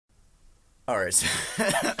All right. So Do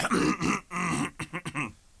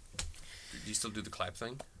you still do the clap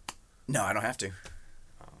thing? no, I don't have to.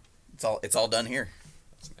 Oh, It's all done here.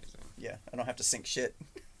 that's amazing. Yeah, I don't have to sync shit.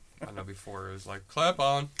 I know before it was like, clap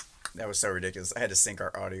on. That was so ridiculous. I had to sync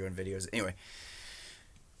our audio and videos. Anyway,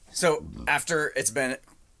 so after it's been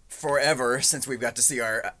forever since we've got to see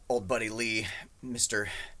our old buddy Lee, Mr.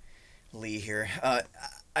 Lee here.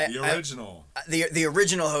 The original. The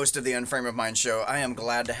original host of the Unframe of Mind show. I am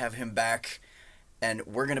glad to have him back. And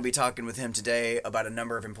we're going to be talking with him today about a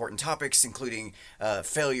number of important topics, including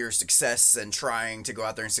failure, success, and trying to go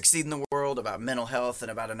out there and succeed in the world, about mental health,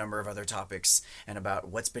 and about a number of other topics, and about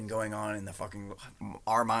what's been going on in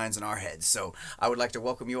our minds and our heads. So I would like to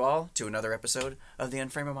welcome you all to another episode of the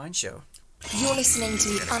Unframe of Mind show. You're listening to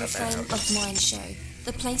the Unframe of Mind show,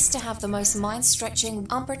 the place to have the most mind-stretching,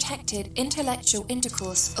 unprotected, intellectual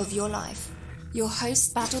intercourse of your life. Your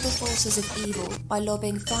hosts battle the forces of evil by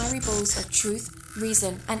lobbing fiery balls of truth,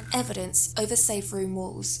 reason, and evidence over safe room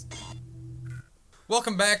walls.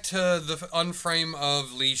 Welcome back to the Unframe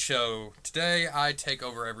of Lee show. Today, I take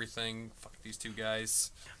over everything. Fuck these two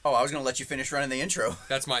guys. Oh, I was going to let you finish running the intro.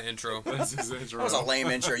 That's my intro. That's his intro. That was a lame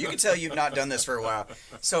intro. You can tell you've not done this for a while.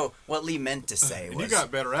 So what Lee meant to say was... And you got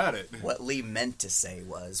better at it. What Lee meant to say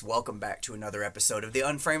was, welcome back to another episode of the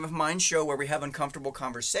Unframe of Mind show, where we have uncomfortable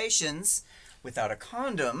conversations without a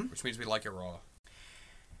condom. Which means we like it raw.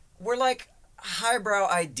 We're like highbrow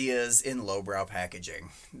ideas in lowbrow packaging.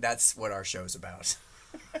 That's what our show's about.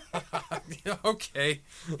 Okay,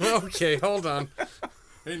 hold on.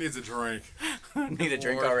 He needs a drink. Need a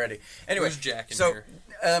drink Lord. Anyway, Who's Jack in so here?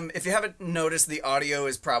 if you haven't noticed, the audio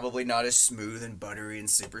is probably not as smooth and buttery and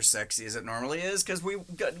super sexy as it normally is, because we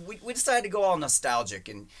decided to go all nostalgic,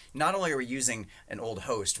 and not only are we using an old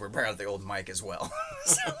host, we're bringing out the old mic as well.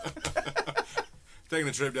 Taking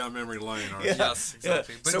a trip down memory lane, aren't Yeah. you? Yes,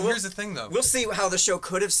 exactly. But So here's the thing, though. We'll see how the show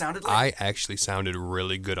could have sounded like. I actually sounded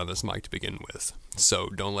really good on this mic to begin with, so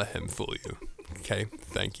don't let him fool you. Okay?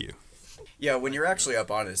 Thank you. Yeah, when you're actually up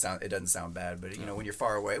on it, it doesn't sound bad. But when you're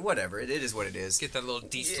far away, whatever, it is what it is. Get that little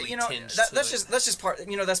diesel tinge that's to it. just part.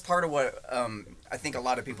 That's part of what I think a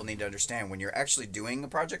lot of people need to understand. When you're actually doing a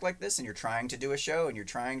project like this, and you're trying to do a show, and you're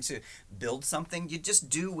trying to build something, you just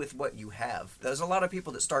do with what you have. There's a lot of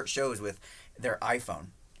people that start shows with their iPhone,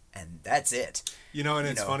 and that's it. And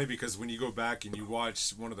it's funny because when you go back and you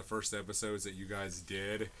watch one of the first episodes that you guys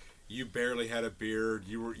did, you barely had a beard.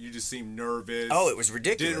 You just seemed nervous. Oh, it was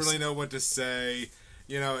ridiculous. Didn't really know what to say.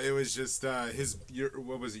 It was just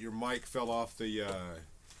what was it? Your mic fell off the. Yeah,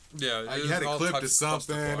 You had it clipped to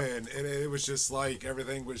something, and it was just like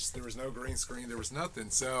everything was. There was no green screen. There was nothing.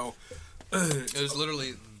 So. It was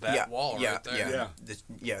literally that wall right there.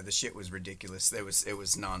 Yeah. The shit was ridiculous. It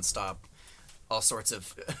was nonstop. All sorts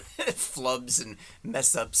of flubs and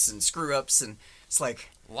mess ups and screw ups, and it's like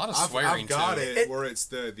a lot of swearing. I've got too. it where it's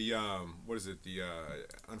the what is it, the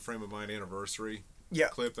Unframe of Mind anniversary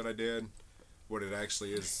clip that I did. What it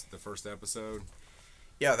actually is, the first episode.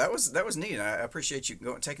 Yeah, that was neat. I appreciate you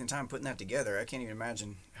taking the time putting that together. I can't even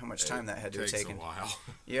imagine how much time that had to have taken. It takes a while.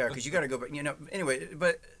 Yeah, because you got to go back. Anyway,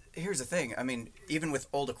 but here's the thing. I mean, even with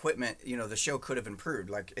old equipment, the show could have improved.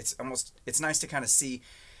 Like it's nice to kind of see,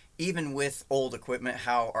 even with old equipment,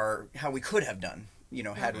 how we could have done.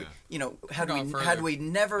 Had we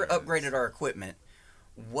never upgraded our equipment,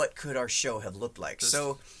 what could our show have looked like?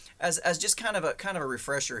 So, as just kind of a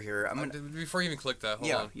refresher here, before you even click that,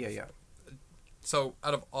 hold on. Yeah. So,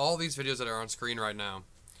 out of all these videos that are on screen right now,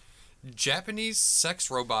 Japanese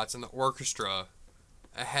sex robots in the orchestra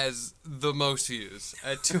has the most views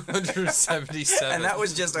at 277. And that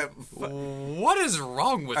was just What is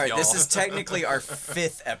wrong with y'all? All right, this is technically our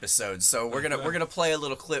 5th episode, so we're gonna play a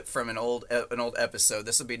little clip from an old episode.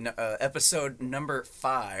 This will be episode number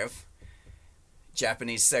 5,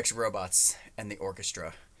 Japanese sex robots and the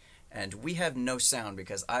orchestra, and we have no sound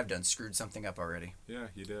because I've screwed something up already. Yeah,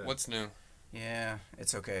 you did. What's new? Yeah,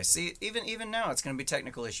 it's okay. See, even now, it's gonna be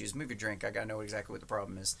technical issues. Move your drink. I gotta know exactly what the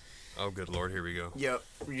problem is. Oh, good Lord, here we go. Yep.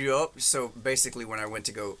 So basically, when I went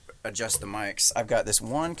to go adjust the mics, I've got this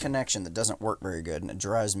one connection that doesn't work very good, and it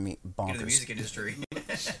drives me bonkers. Into the music industry.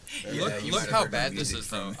 Look how bad this is,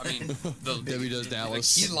 though. I mean, Debbie Does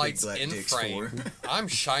Dallas. The key lights Black in Dicks frame. 4. I'm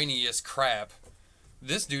shiny as crap.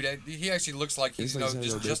 This dude, he actually looks like he's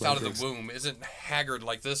just out of the womb. Isn't haggard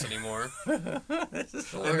like this anymore. And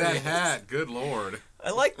that hat, good Lord. I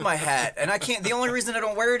like my hat, and I can't. The only reason I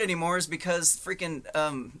don't wear it anymore is because freaking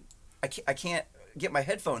I can't get my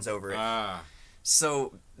headphones over it.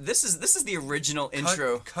 So this is the original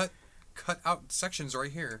intro. Cut out sections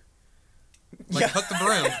right here. Cut the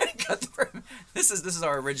brim. Cut the brim. This is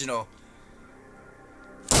our original.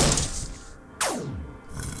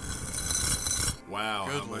 Wow,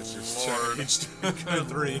 Good how much Lord. has changed in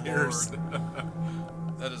 3 years.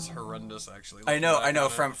 That is horrendous, actually. I know. Looking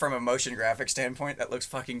back on From a motion graphic standpoint, that looks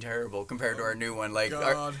fucking terrible compared to our new one. Like,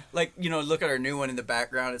 God. look at our new one in the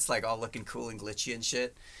background. It's like all looking cool and glitchy and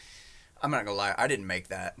shit. I'm not gonna lie, I didn't make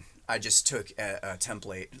that. I just took a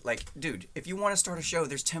template. Like, dude, if you want to start a show,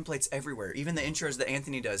 there's templates everywhere. Even the intros that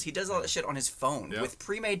Anthony does, he does all that shit on his phone Yep. with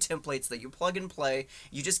pre-made templates that you plug and play.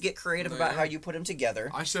 You just get creative about how you put them together.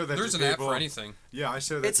 I show that There's to an app people. for anything. Yeah, I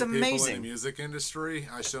show that It's to people in amazing. the music industry.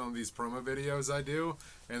 I show them these promo videos I do,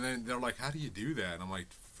 and then they're like, "How do you do that?" And I'm like,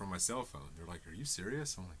 "From my cell phone." They're like, "Are you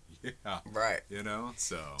serious?" I'm like, "Yeah." Right. You know,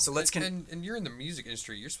 so So let's And you're in the music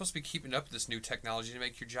industry. You're supposed to be keeping up with this new technology to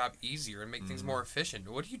make your job easier and make things more efficient.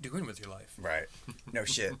 What are you doing with your life? Right. No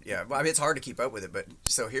shit. Yeah. Well, I mean, it's hard to keep up with it, but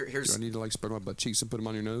so here's Do I need to like spread my butt cheeks and put them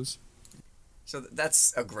on your nose? so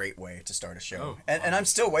that's a great way to start a show. Oh, And I'm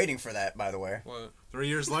still waiting for that, by the way. What? 3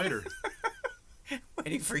 years later,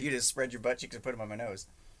 Waiting for you to spread your butt cheeks and put them on my nose.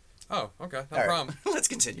 Oh, okay. No All right. problem. Let's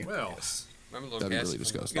continue. well, I'm a little That'd be gassy really from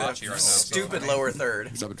disgusting. bocce right now. so Stupid I- lower third.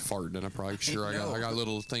 Because I've been farting and I'm probably sure I No. got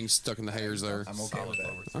little things stuck in the hairs there. I'm okay solid with that.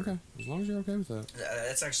 lower third. Okay, as long as you're okay with that.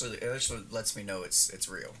 That's actually it. Actually lets me know it's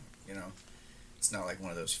real. You know, it's not like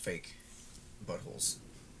one of those fake buttholes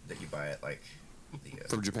that you buy at like the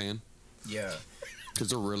From Japan, yeah because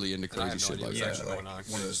they're really into I crazy have no shit idea like what's yeah that. actually like going on.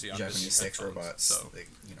 one of those See, I'm just Japanese sex headphones, robots. so- That,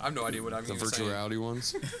 you know, I have no idea what I'm The even virtual saying. reality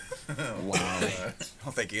ones. wow. I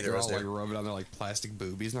don't think either They're of us all like do. rubbing on their like plastic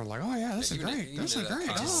boobies, and they're like, "Oh yeah, this is great. This is great."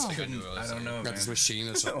 Oh. I don't know, Got man. this machine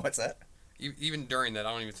that's What's that? Even during that,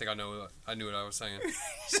 I don't even think I knew what I was saying.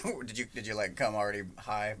 Did you like come already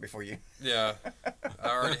high before you? Yeah, I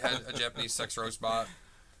already had a Japanese sex robot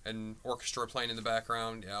and orchestra playing in the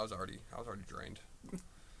background. Yeah, I was already drained.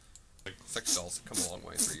 Sex dolls have come a long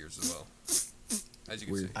way in 3 years as well. As you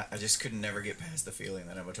can Weird. see. I just could never get past the feeling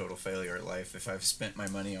that I'm a total failure at life if I've spent my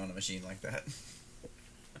money on a machine like that.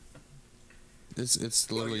 It's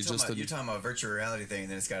literally just you're talking about a virtual reality thing, and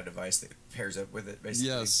then it's got a device that pairs up with it, basically.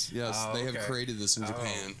 yes. Oh, They have okay. created this in Oh.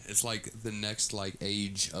 Japan. It's like the next like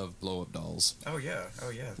age of blow up dolls. Oh yeah.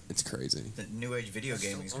 It's crazy. The new age video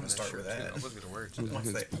gaming is going to start with that. I was gonna wear it. It's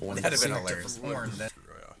Once they- porn. that'd have been It's hilarious. porn. Porn, that,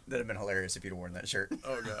 Oh, yeah. that'd have been hilarious if you'd have worn that shirt.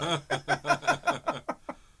 Oh god.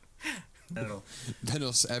 That'll- Then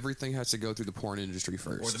everything has to go through the porn industry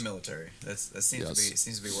first. or the military. That seems Yes.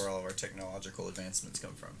 to be where all of our technological advancements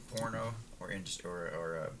come from. Porno or industry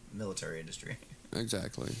or military industry.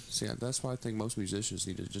 Exactly. See, that's why I think most musicians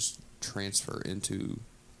need to just transfer into,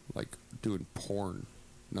 like, doing porn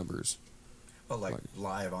numbers. Oh, like Like-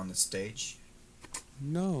 live on the stage,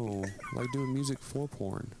 No, like doing music for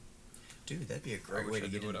porn. dude. That'd be a I great way wish to I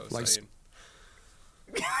get knew what in. I was Like- saying.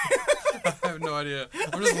 I have no idea.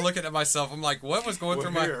 I'm just looking at myself. I'm like, what was going Well,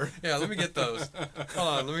 through my? here. Yeah, let me get those. Hold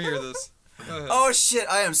on, let me hear this. Go ahead. Oh shit!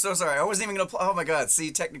 I am so sorry. I wasn't even gonna. Oh my god!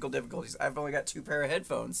 See, technical difficulties. I've only got 2 pair of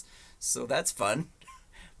headphones, so that's fun.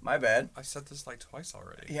 My bad. I said this like twice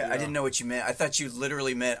already. Yeah, I didn't know what you meant. I thought you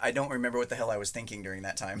literally meant. I don't remember what the hell I was thinking during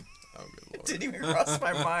that time. Oh good It lord. didn't even cross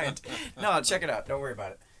my mind. No, check it out. Don't worry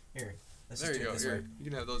about it. Here. Let's There just you do go. it this Here, way. you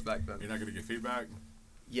can have those back you're then. not gonna get feedback.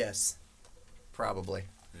 Yes. Probably.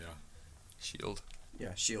 Yeah. Shield.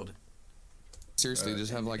 Yeah. Shield. Seriously,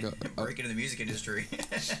 just have like a break into the music industry.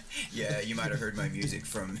 Yeah, you might have heard my music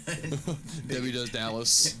from Debbie Does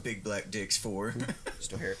Dallas. Big Black Dicks 4.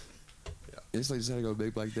 Still hear it. It's like just had to go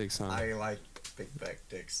big black dicks, huh? I like Big Black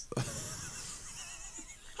Dicks.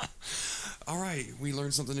 All right, we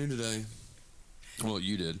learned something new today. Well,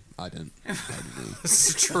 you did. I didn't. I didn't. This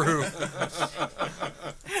is true.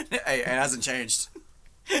 Hey, it hasn't changed.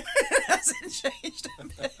 It hasn't changed a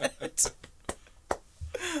bit.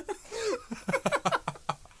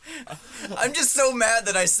 I'm just so mad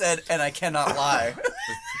that I said, and I cannot lie.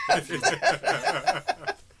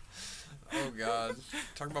 Oh god.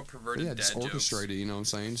 Talk about perverted Yeah, dad just jokes. orchestrate it, you know what I'm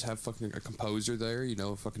saying? Just have fucking a composer there, you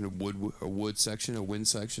know, fucking a wood section, a wind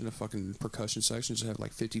section, a fucking percussion section. Just have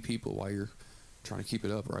like 50 people while you're trying to keep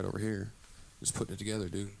it up right over here. Just putting it together,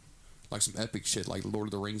 dude. Like some epic shit, like Lord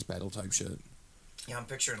of the Rings battle type shit. Yeah, I'm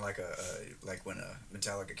picturing like like when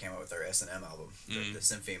Metallica came out with their S&M album, the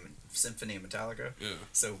symphony of Metallica. Yeah.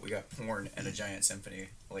 So we got porn and a giant symphony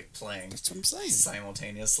like playing That's what I'm saying.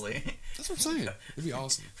 simultaneously. That's what I'm saying. It'd be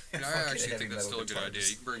awesome. And I Fucking actually heavy think that's metal still a good idea. guitars.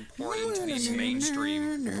 You can bring porn into these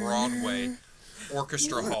mainstream Broadway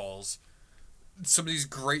orchestra halls. Some of these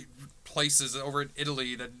great places over in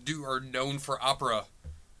Italy that are known for opera.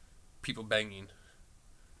 People banging.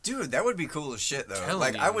 Dude, that would be cool as shit though. Telling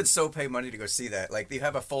Like you. I would so pay money to go see that. Like you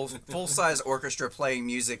have a full size orchestra playing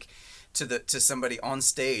music to somebody on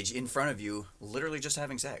stage in front of you, literally just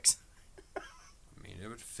having sex. I mean, it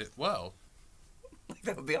would fit well.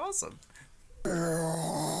 That would be awesome.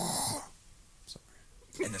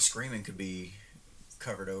 Sorry. And the screaming could be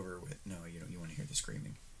covered over with. No, you don't. You want to hear the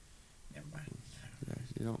screaming? Never mind. Yeah,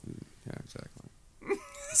 you don't. Yeah, exactly.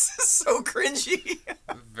 This is so cringy.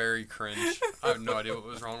 Very cringe. I have no idea what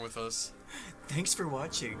was wrong with us. Thanks for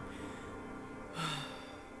watching.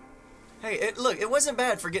 Hey, look, it wasn't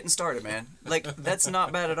bad for getting started, man. Like, that's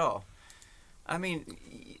not bad at all. I mean,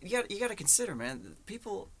 you got to consider, man.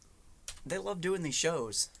 People, they love doing these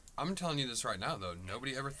shows. I'm telling you this right now, though.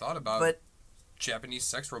 Nobody ever thought about But Japanese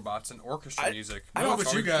sex robots and orchestra music. I I know don't- what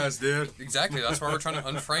That's you why we- guys did. Exactly. That's why we're trying to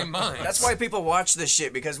unframe minds. that's why people watch this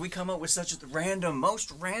shit, because we come up with such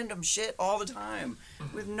most random shit all the time.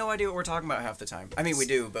 We have no idea what we're talking about half the time. I mean, we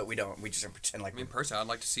do, but we don't. We just pretend like I mean, personally, I'd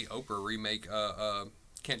like to see Oprah remake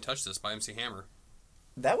Can't Touch This by MC Hammer.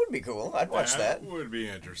 that would be cool. I'd watch that. would be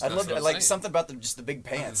interesting. I'd love to, what I'm like saying. something about just the big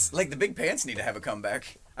pants. Like the big pants need to have a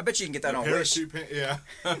comeback. I bet you can get that on Wish. Parachute pant, yeah.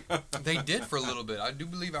 They did for a little bit. I do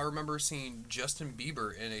believe I remember seeing Justin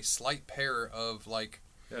Bieber in a slight pair of like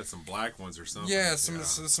Yeah, some black ones or something. some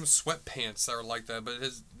sweatpants that were like that, but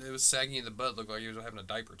it was saggy in the butt. Looked like he was having a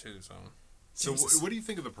diaper too. So So Jesus. what do you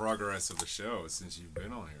think of the progress of the show since you've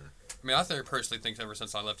been on here? I mean, personally think ever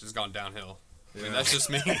since I left, it's gone downhill. I mean, Yeah. that's just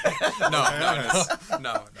me.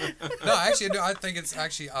 No. Actually, I think it's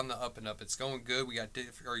actually on the up and up. It's going good. We got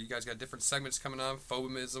you guys got different segments coming on.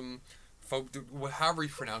 However you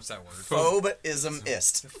pronounce that word.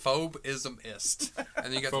 Phobeismist. Phobeismist. And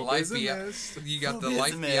then you got the Life Beyond. You got the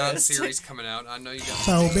Life Phobeismist. Beyond series coming out. I know you got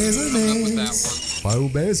Phobeismist. coming up with that one.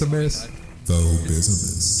 Phobeismist.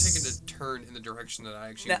 Phobeismist. Taking a turn in the direction that I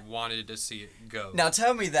actually wanted to see it go. Now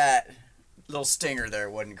tell me that little stinger there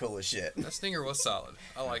wasn't cool as shit. That stinger was solid.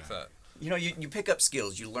 I like that. You know, you pick up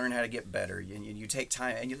skills, you learn how to get better, you take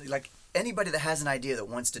time, and you like anybody that has an idea that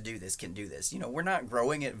wants to do this can do this. You know, we're not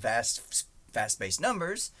growing at fast-paced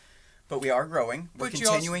numbers, but we are growing. We're But you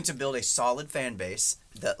continuing to build a solid fan base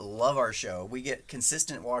that love our show. We get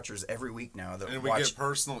consistent watchers every week now that And we watch get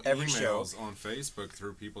personal every show. emails on Facebook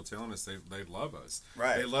through people telling us they love us.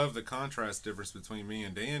 Right. They love the contrast difference between me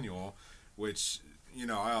and Daniel, which, you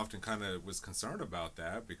know, I often kind of was concerned about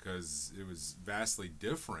that because it was vastly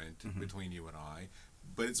different Mm-hmm. between you and I.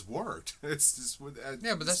 But it's worked. It's just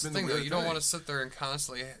Yeah, but that's the thing, though. You don't want to to. sit there and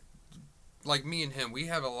constantly... Like me and him, we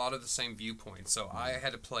have a lot of the same viewpoints. So I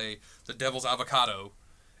had to play the devil's avocado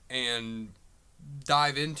and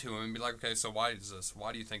dive into him and be like, okay, so why is this?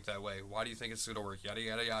 Why do you think that way? Why do you think it's going to work? Yada,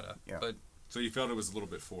 yada, yada. Yeah. But So you felt it was a little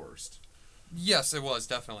bit forced. yes, it was,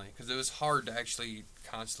 definitely. Because it was hard to actually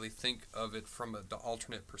constantly think of it from the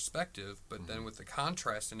alternate perspective. But then with the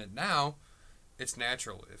contrast in it now, it's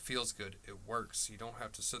natural. It feels good. It works. You don't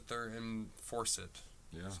have to sit there and force it.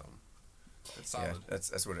 Yeah. So it's Yeah, solid.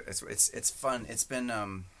 that's what it's fun. It's been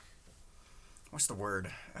what's the word?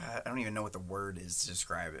 I don't even know what the word is to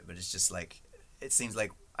describe it, but it's just like it seems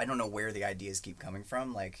like I don't know where the ideas keep coming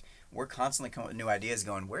from. Like we're constantly coming with new ideas.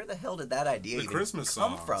 Going, where the hell did that idea The even Christmas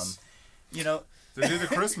come songs. from? You know, They did the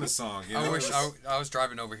Christmas song. You know, I it wish was- I was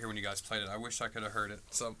driving over here when you guys played it. I wish I could have heard it.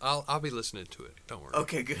 So I'll be listening to it. Don't worry.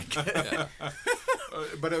 okay, good. Yeah.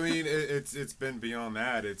 But I mean, it's been beyond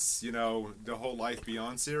that. It's, you know, the whole Life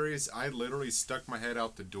Beyond series. I literally stuck my head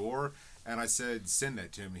out the door and I said, "Send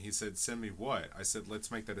that to me." He said, "Send me what?" I said, "Let's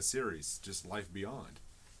make that a series, just Life Beyond."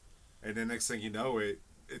 And then next thing you know,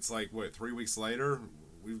 it's like what 3 weeks later,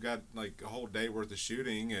 we've got like a whole day worth of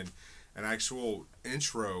shooting and an actual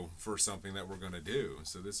intro for something that we're gonna do.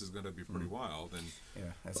 So this is gonna be pretty wild. And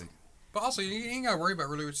Yeah, that's a, But also, you ain't got to worry about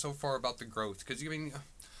really so far about the growth. Because, I mean,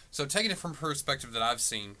 so taking it from perspective that I've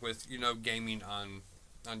seen with, you know, gaming on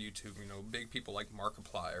YouTube, you know, big people like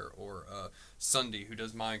Markiplier or Sunday who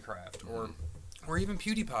does Minecraft or even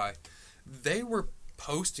PewDiePie, they were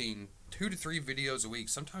posting 2 to 3 videos a week,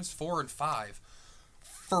 sometimes 4 and 5,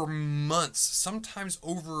 for months, sometimes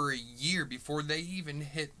over a year before they even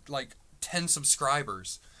hit like 10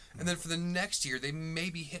 subscribers. And then for the next year, they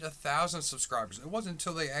maybe hit 1,000 subscribers. It wasn't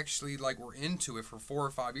until they actually like were into it for 4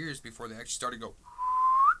 or 5 years before they actually started to go.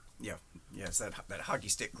 yeah, it's that hockey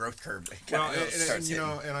stick growth curve. That Well, kinda starts you hitting.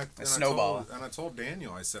 know, and snowball. I told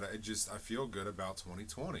Daniel, I said, I feel good about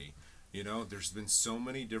 2020. You know, there's been so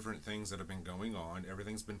many different things that have been going on.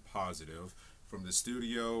 Everything's been positive, from the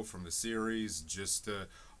studio, from the series. Just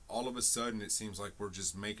all of a sudden, it seems like we're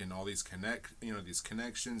just making all these these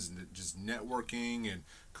connections and just networking and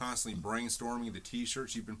constantly brainstorming. The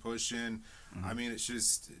T-shirts you've been pushing. I mean, it's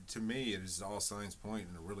just, to me, it is all signs point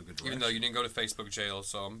in a really good direction. Even though you didn't go to Facebook jail,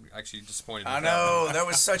 so I'm actually disappointed. I with know that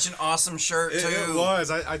was such an awesome shirt too. It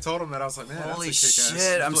was. I told him that. I was like, man, Holy that's a kick-ass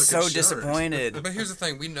shit! I'm looking so shirt. disappointed. But here's the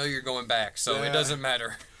thing: we know you're going back, so Yeah. it doesn't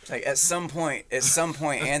matter. Like at some point,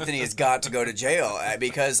 Anthony has got to go to jail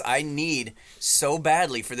because I need so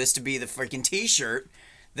badly for this to be the freaking T-shirt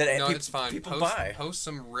that it's fine. People buy. Post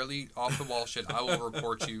some really off the wall shit. I will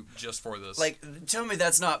report you just for this. Like, tell me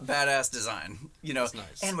that's not badass design. It's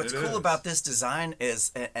nice. And what's cool about this design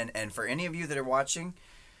is, and for any of you that are watching,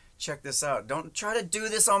 check this out. Don't try to do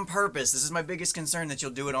this on purpose. This is my biggest concern, that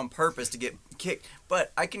you'll do it on purpose to get kicked.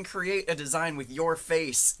 But I can create a design with your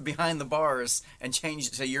face behind the bars and change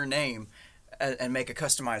it to your name and make a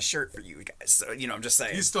customized shirt for you guys. So, I'm just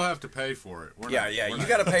saying. You still have to pay for it. You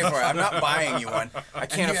got to pay for it. I'm not buying you one. I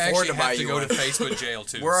can't afford to buy you one. You have to go to Facebook jail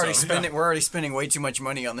too. We're already spending way too much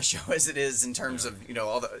money on the show as it is in terms of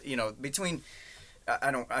all the between.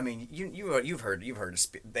 You've heard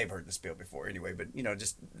they've heard the spiel before anyway, but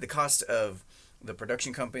just the cost of the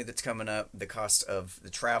production company that's coming up, the cost of the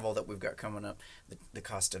travel that we've got coming up, the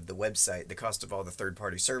cost of the website, the cost of all the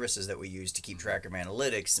third-party services that we use to keep track of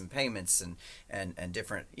analytics and payments and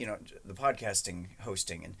different, the podcasting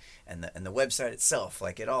hosting and the website itself.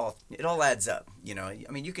 Like it all adds up.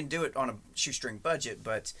 You can do it on a shoestring budget,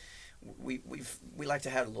 but we like to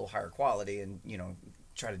have a little higher quality and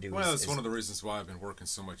try to do. Well, that's one of the reasons why I've been working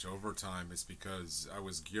so much overtime, is because I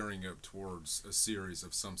was gearing up towards a series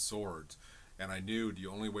of some sort. And I knew the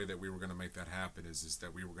only way that we were going to make that happen is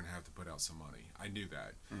that we were going to have to put out some money. I knew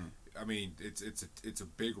that. I mean, it's a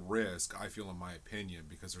big risk, I feel, in my opinion,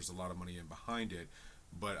 because there's a lot of money in behind it.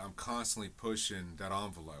 But I'm constantly pushing that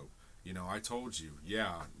envelope. I told you,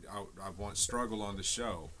 I want struggle on the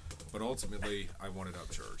show, but ultimately I want it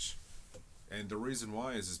Upchurch. And the reason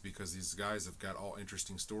why is because these guys have got all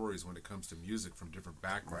interesting stories when it comes to music from different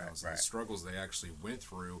backgrounds and the struggles they actually went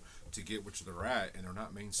through to get which they're at, and they're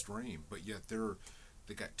not mainstream, but yet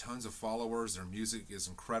they got tons of followers. Their music is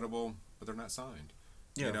incredible, but they're not signed.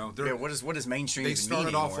 What is mainstream? They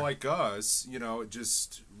started off like us,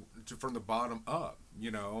 just from the bottom up,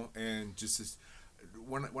 and just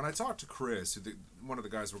when I talked to Chris, one of the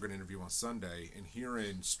guys we're going to interview on Sunday, and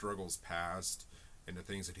hearing struggles past and the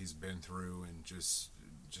things that he's been through and just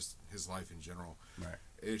his life in general. Right.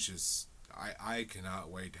 It's just, I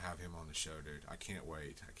cannot wait to have him on the show, dude. I can't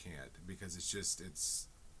wait. I can't, because it's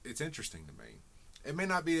interesting to me. It may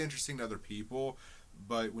not be interesting to other people,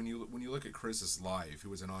 but when you look at Chris's life, he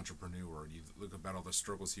was an entrepreneur, and you look about all the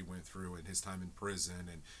struggles he went through and his time in prison,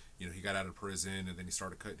 and he got out of prison and then he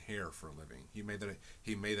started cutting hair for a living. He made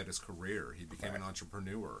that his career. He became an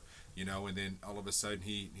entrepreneur, and then all of a sudden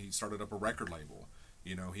he started up a record label.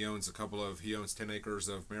 He owns 10 acres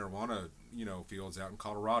of marijuana, fields out in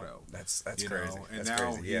Colorado. That's crazy. And that's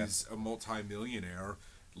now crazy, he's a multi-millionaire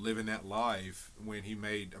living that life when he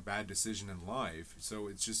made a bad decision in life. So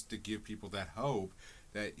it's just to give people that hope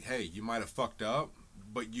that, hey, you might have fucked up,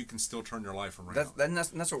 but you can still turn your life around.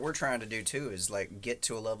 That's what we're trying to do too, is like get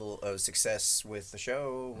to a level of success with the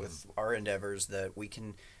show, with our endeavors, that we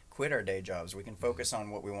can quit our day jobs. We can focus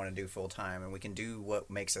on what we want to do full time, and we can do what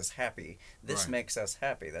makes us happy. This makes us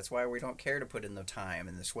happy. That's why we don't care to put in the time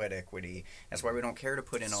and the sweat equity. That's why we don't care to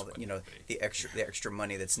put in all the the extra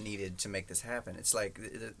money that's needed to make this happen. It's like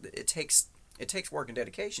it takes work and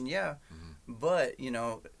dedication, but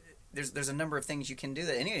there's a number of things you can do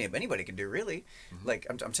that anybody can do, really. Like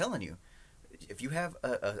I'm telling you, if you have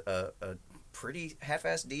a pretty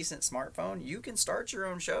half-assed decent smartphone, you can start your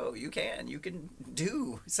own show. You can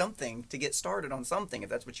do something to get started on something if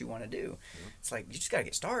that's what you want to do. It's like you just gotta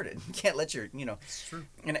get started. You can't let your It's true.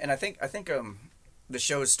 And I think the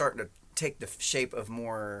show is starting to take the shape of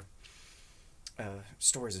more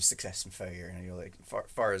stories of success and failure, and like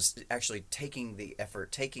far as actually taking the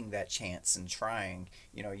effort, taking that chance, and trying.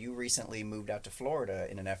 You recently moved out to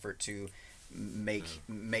Florida in an effort to make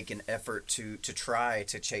an effort to try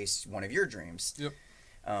to chase one of your dreams. Yep.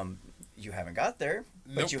 You haven't got there,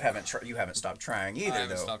 but you haven't stopped trying either. I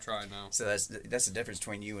haven't though. stopped trying, no. So that's the difference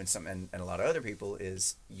between you and a lot of other people,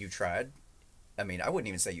 is you tried. I mean, I wouldn't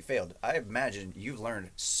even say you failed. I imagine you've learned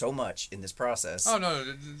so much in this process. Oh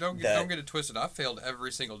no! Don't get it twisted. I've failed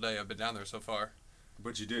every single day I've been down there so far.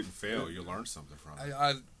 But you didn't fail. You learned something from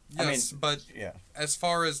it. Yes, but as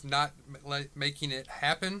far as not making it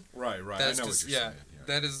happen, right. That's I know just, what you're saying.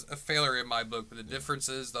 That is a failure in my book. But the difference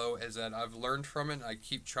is, though, is that I've learned from it. And I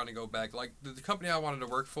keep trying to go back. Like the company I wanted to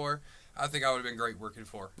work for, I think I would have been great working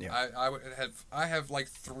for. Yeah. I have like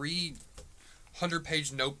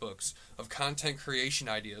 300-page notebooks of content creation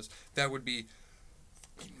ideas that would be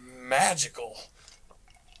magical.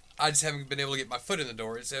 I just haven't been able to get my foot in the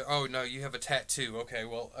door. It's oh no, you have a tattoo. Okay,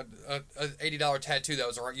 well, a $80 tattoo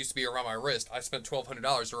that used to be around my wrist. I spent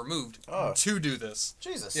 $1,200 to remove to do this.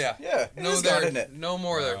 Jesus. Yeah. Yeah. No there. Isn't it? No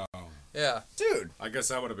more there. Yeah. Dude. I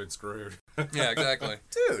guess I would have been screwed. Yeah, exactly.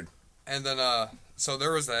 Dude. And then, so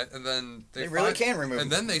there was that, and then They really can remove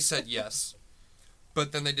and them. then they said yes.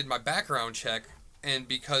 But then they did my background check, and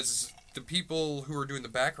because the people who were doing the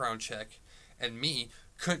background check and me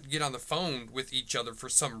couldn't get on the phone with each other for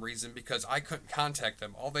some reason because I couldn't contact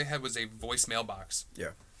them. All they had was a voicemail box.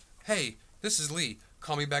 Yeah. Hey, this is Lee.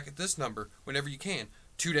 Call me back at this number whenever you can.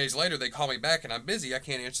 2 days later, they call me back and I'm busy. I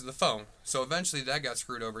can't answer the phone. So eventually that got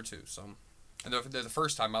screwed over too. So, and the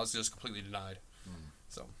first time I was just completely denied.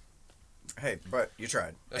 So Hey, but you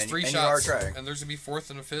tried. that's and, 3 and shots. you are trying. And there's gonna be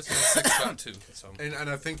 4th and a 5th and a 6th shot too. So And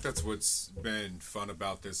I think that's what's been fun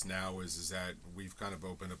about this now is that we've kind of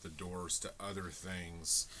opened up the doors to other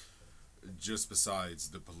things just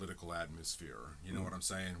besides the political atmosphere. You know what I'm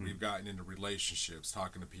saying? We've gotten into relationships,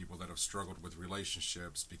 talking to people that have struggled with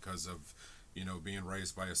relationships because of, you know, being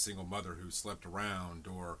raised by a single mother who slept around,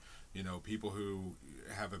 or, you know, people who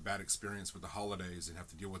have a bad experience with the holidays and have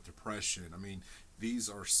to deal with depression. I mean, these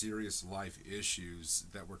are serious life issues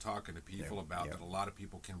that we're talking to people about that a lot of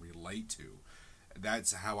people can relate to.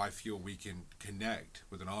 That's how I feel we can connect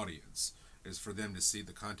with an audience, is for them to see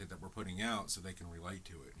the content that we're putting out so they can relate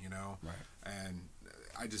to it, you know? Right. And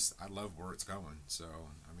I love where it's going. So,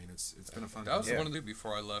 I mean, it's been a fun that was time. the one to do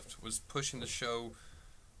before I left, was pushing the show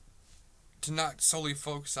to not solely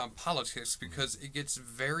focus on politics because it gets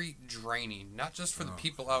very draining, not just for the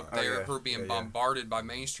people out there who are being bombarded by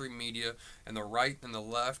mainstream media and the right and the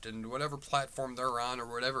left and whatever platform they're on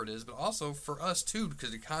or whatever it is, but also for us too,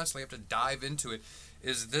 because you constantly have to dive into it.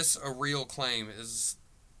 Is this a real claim?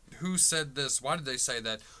 Who said this? Why did they say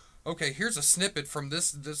that? Okay, here's a snippet from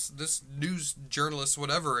this news journalist,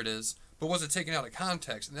 whatever it is, but was it taken out of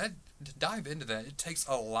context? And that, to dive into that, it takes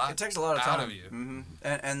a lot. It takes a lot of out time. of you. Mm-hmm.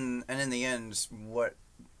 And in the end, what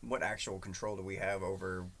actual control do we have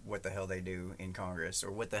over what the hell they do in Congress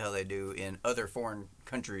or what the hell they do in other foreign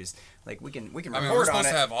countries? Like we can report I mean, we're on supposed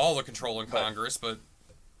it. to have all the control in Congress, but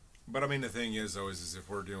But I mean, the thing is, though, is if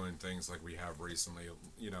we're doing things like we have recently,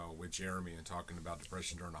 you know, with Jeremy and talking about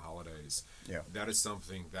depression during the holidays, that is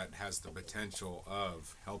something that has the potential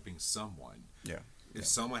of helping someone. Yeah. If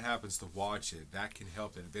someone happens to watch it, that can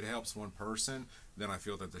help it. If it helps one person, then I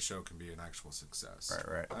feel that the show can be an actual success.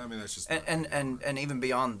 Right. I mean, that's just and even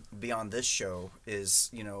beyond this show is,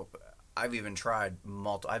 you know, I've even tried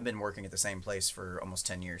I've been working at the same place for almost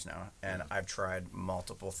 10 years now, and I've tried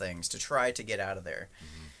multiple things to try to get out of there.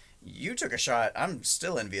 You took a shot. I'm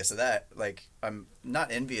still envious of that. Like, I'm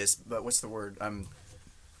not envious, but what's the word? I'm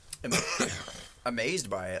amazed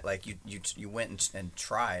by it. Like, you went and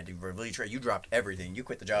tried. You really tried. You dropped everything. You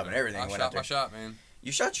quit the job and everything. I shot my shot, man.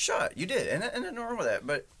 You shot your shot. You did, and nothing wrong with that.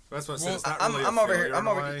 But that's what I said. It's not I'm really a over here. failure I'm in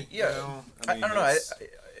a over way, here. Yeah. you know? I mean, don't know.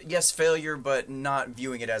 Yes, failure, but not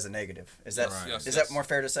viewing it as a negative. Is that Right. is that more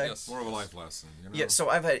fair to say? Yes. More of a life lesson, you know? Yeah, so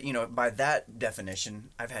I've had, you know, by that definition,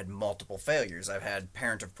 I've had multiple failures. I've had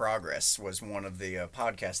Parent of Progress was one of the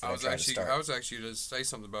podcasts that I tried to start. I was actually to say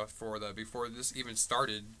something about before this even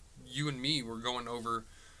started. You and me were going over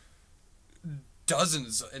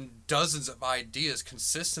dozens and dozens of ideas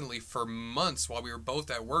consistently for months while we were both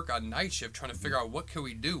at work on night shift, trying to figure out what could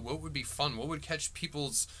we do, what would be fun, what would catch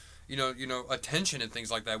people's you know attention and things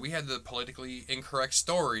like that. We had the politically incorrect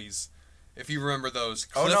stories. If you remember those.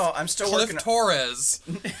 I'm still Cliff working. Torres.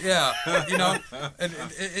 Yeah, you know, and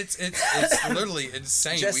it's literally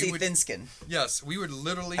insane. Jesse Thinskin. Yes, we would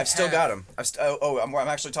literally. I've still got him. I'm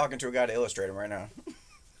actually talking to a guy to illustrate him right now.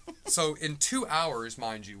 So in 2 hours,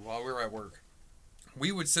 mind you, while we were at work,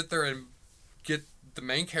 we would sit there and get the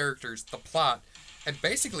main characters, the plot, and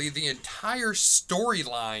basically the entire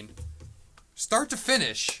storyline, start to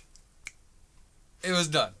finish. It was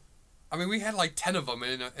done. I mean, we had like 10 of them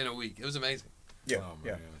in a week. It was amazing. Yeah, Oh,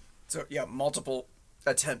 yeah. man. So yeah, multiple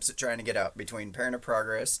attempts at trying to get out between Parent of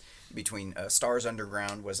Progress, between Stars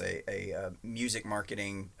Underground was a music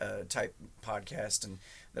marketing type podcast, and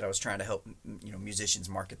that I was trying to help musicians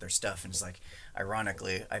market their stuff. And it's like,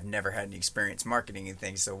 ironically, I've never had any experience marketing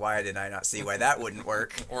anything, so why did I not see why that wouldn't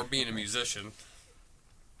work? Or being a musician.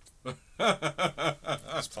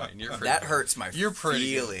 Just playing. You're pretty That good. hurts my You're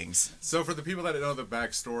pretty good. feelings. So for the people that know the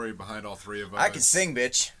backstory behind all three of us, I can sing,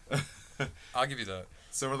 bitch. I'll give you that.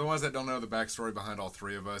 So for the ones that don't know the backstory behind all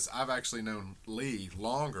three of us, I've actually known Lee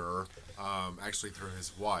longer, actually through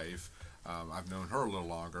his wife. I've known her a little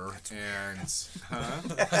longer, and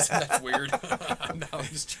That's weird. No, I'm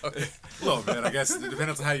just joking. a little bit, I guess. It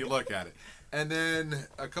depends on how you look at it. And then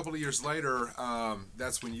a couple of years later,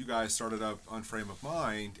 that's when you guys started up on Frame of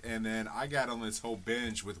Mind, and then I got on this whole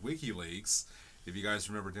binge with WikiLeaks, If you guys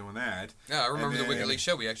remember doing that. Yeah, I remember And the then- WikiLeaks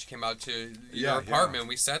show. We actually came out to Yeah, your apartment.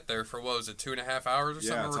 We sat there for, what was it, 2.5 hours or Yeah,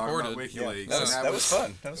 something talking recorded. about WikiLeaks. That was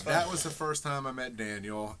fun. That was the first time I met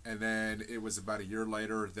Daniel, and then it was about a year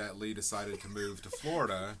later that Lee decided to move to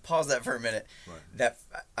Florida. Pause that for a minute. Right. That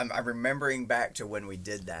I'm remembering back to when we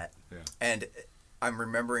did that, Yeah. and I'm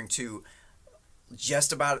remembering to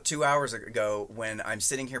just about 2 hours ago when I'm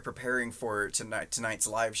sitting here preparing for tonight's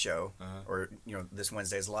live show, or this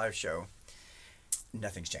Wednesday's live show.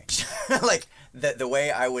 Nothing's changed. Like the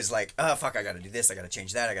way I was like, oh fuck, I gotta do this, I gotta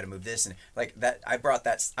change that, I gotta move this, and like that.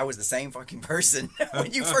 I was the same fucking person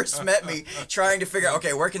when you first met me, trying to figure out,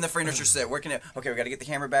 okay, where can the furniture sit? Where can it? Okay, we gotta get the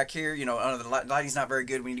camera back here. The lighting's not very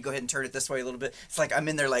good. We need to go ahead and turn it this way a little bit. It's like I'm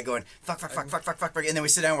in there like going fuck, and then we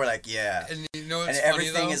sit down, and we're like, yeah, And you know what's and funny,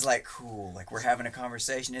 everything though? is like cool, like we're having a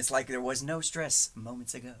conversation. It's like there was no stress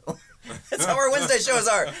moments ago. That's how our Wednesday shows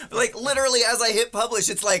are. Like literally, as I hit publish,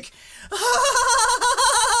 it's like,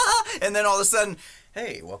 and then all of a sudden,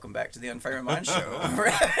 hey, welcome back to the Unfair of Mind show.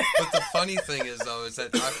 But the funny thing is, though, is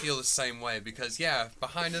that I feel the same way because, yeah,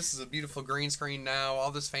 behind us is a beautiful green screen now, all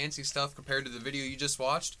this fancy stuff compared to the video you just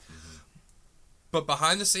watched. But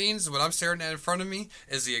behind the scenes, what I'm staring at in front of me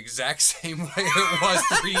is the exact same way it was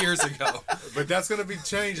 3 years ago. But that's going to be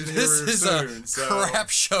changing here This is soon. a crap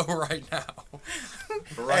show right now.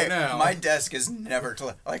 But right Hey, now, my desk is never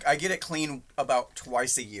like I get it clean about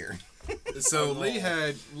twice a year. So Lee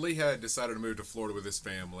had decided to move to Florida with his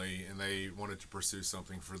family, and they wanted to pursue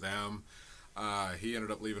something for them. He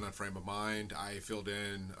ended up leaving on Frame of Mind. I filled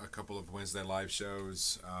in a couple of Wednesday live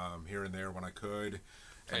shows here and there when I could.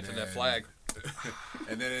 Planted that flag.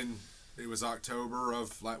 And then it was October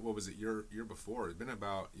of what was it year before? It'd been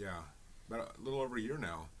about a little over a year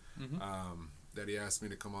now that he asked me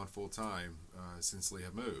to come on full time since Lee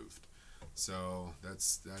had moved. So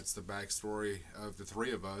that's the backstory of the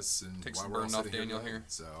three of us and Take why some we're all burden off sitting Daniel today. here.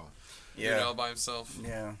 So You know, by himself.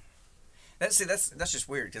 Yeah. That's just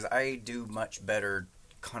weird because I do much better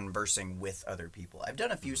conversing with other people. I've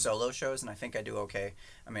done a few solo shows and I think I do okay.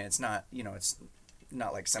 I mean, it's not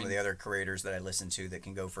not like some of the other creators that I listen to that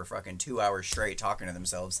can go for fucking 2 hours straight talking to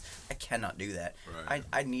themselves. I cannot do that. Right.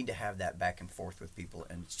 I need to have that back and forth with people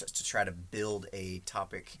and just to try to build a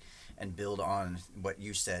topic and build on what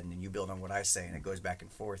you said and you build on what I say and it goes back and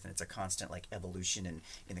forth and it's a constant like evolution in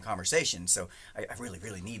the conversation. So I really,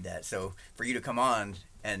 really need that. So for you to come on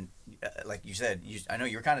and like you said, I know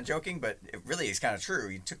you were kind of joking, but it really is kind of true.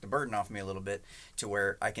 You took the burden off me a little bit to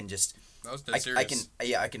where I can just That was dead serious.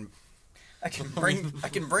 I can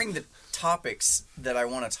bring the topics that I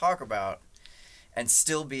want to talk about and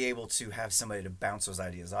still be able to have somebody to bounce those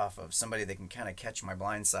ideas off of, somebody that can kind of catch my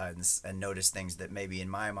blind side and notice things that maybe in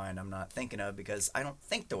my mind I'm not thinking of because I don't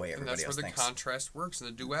think the way And everybody that's else where the thinks. contrast works and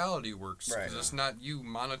the duality works. Right. Because it's not you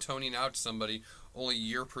monotoning out to somebody only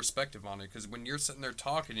your perspective on it. Because when you're sitting there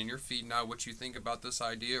talking and you're feeding out what you think about this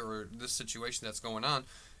idea or this situation that's going on,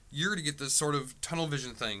 you're going to get this sort of tunnel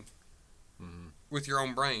vision thing with your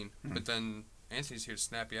own brain. But then Anthony's here to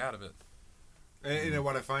snap you out of it. And you know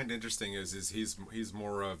what I find interesting is he's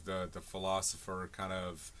more of the philosopher kind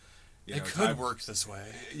of. It could work this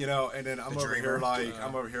way. And then I'm over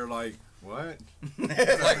here like what?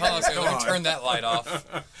 Like, hold on a second, let me turn that light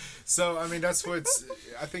off. So I mean I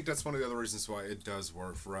think that's one of the other reasons why it does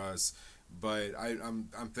work for us. But I'm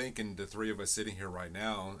thinking the three of us sitting here right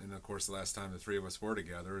now, and of course the last time the three of us were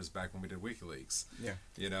together is back when we did WikiLeaks.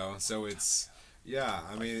 Yeah. So it's. Yeah,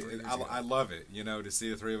 I mean, I love it, to see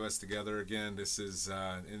the three of us together again. This is,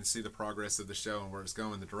 and see the progress of the show and where it's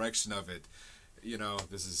going, the direction of it.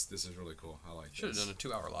 This is really cool. I like Should have this. done a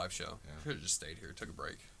 2-hour live show. Yeah. Should have just stayed here, took a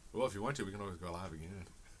break. Well, if you want to, we can always go live again.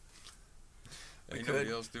 Ain't nobody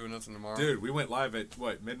else doing nothing tomorrow. Dude, we went live at,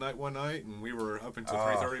 midnight one night, and we were up until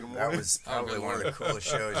 3:30 in the morning? That was probably one of the coolest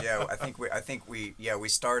shows. Yeah, I think we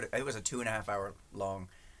started. It was a 2.5 hour long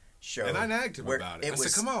show. And I nagged him about it. I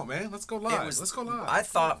said, come on, man, let's go live. Let's go live. I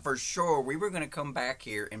thought for sure we were going to come back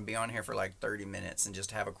here and be on here for like 30 minutes and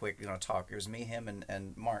just have a quick, talk. It was me, him,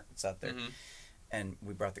 and Mark that's out there. And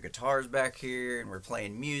we brought the guitars back here and we're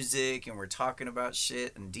playing music and we're talking about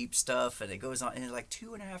shit and deep stuff. And it goes on. And like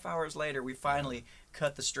 2.5 hours later, we finally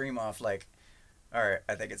cut the stream off like, all right,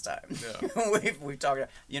 I think it's time. Yeah. we've talked.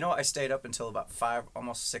 I stayed up until about 5,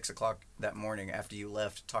 almost 6 o'clock that morning after you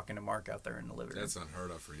left, talking to Mark out there in the living room. That's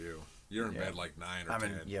unheard of for you. You're in bed like 9 or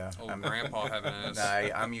 10. Oh, Grandpa having ass.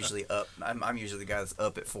 I'm usually up. I'm usually the guy that's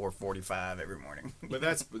up at 4:45 every morning. But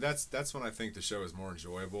that's when I think the show is more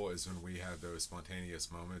enjoyable, is when we have those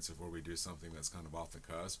spontaneous moments of where we do something that's kind of off the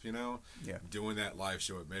cusp, you know? Yeah. Doing that live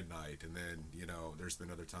show at midnight, and then, you know, there's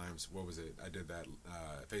been other times, what was it? I did that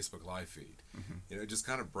Facebook live feed. Mm-hmm. You know, it just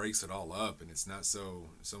kind of breaks it all up, and it's not so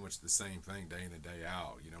much the same thing day in and day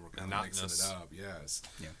out. You know, we're kind of mixing it up. Yes.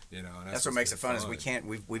 Yeah. You know, and That's what makes it fun. Is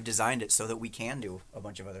we've designed it so that we can do a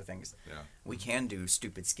bunch of other things. Yeah. We can do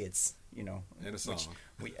stupid skits, you know. And a song.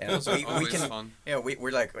 We Always can. fun. Yeah,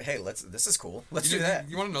 we're like, hey, this is cool. Let's do that.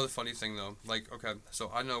 You want to know the funny thing though? Like, okay,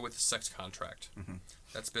 so I know with the sex contract,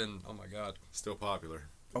 that's been, oh my god. Still popular.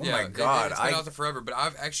 Oh Yeah, my god, it's been out there forever. But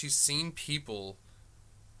I've actually seen people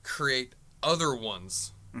create other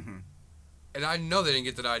ones, and I know they didn't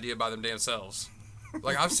get that idea by them damn selves.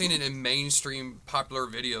 Like, I've seen it in mainstream popular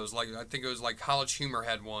videos. Like, I think it was like College Humor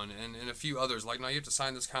had one, and a few others. Like, now you have to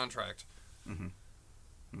sign this contract. I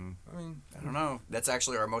mean, I don't know. That's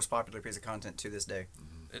actually our most popular piece of content to this day.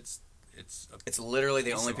 it's literally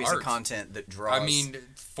the piece only of piece art. of content that draws. I mean,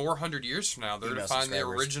 400 years from now, they're Email to find the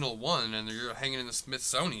subscribers. original one, and you're hanging in the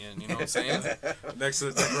Smithsonian. You know what I'm saying? Next to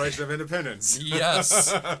the Declaration of Independence.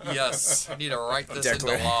 Yes. I need to write this into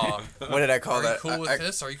law. What did I call Are that? you cool with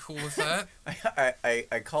this? Are you cool with that?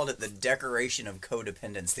 I called it the Decoration of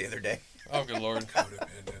Codependence the other day. Oh, good lord.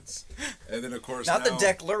 Codependence. And then, of course, Not the now-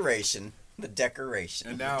 declaration, the decoration.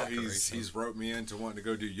 And now Decoration. he's wrote me into wanting to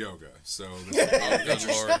go do yoga. So, Oh, good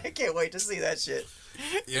lord. I can't wait to see that shit.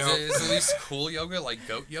 you Is know, it at least cool yoga, like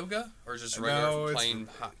goat yoga? Or just regular No, it's- plain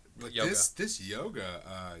hot but yoga? this yoga,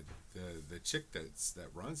 the chick that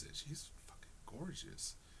runs it, she's fucking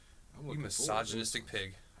gorgeous. I'm You looking forward to misogynistic this.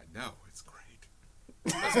 pig. I know, it's great.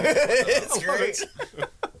 It's great.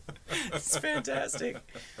 It's fantastic.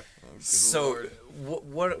 So,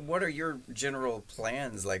 what are your general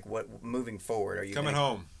plans? Like, what moving forward? Are you Coming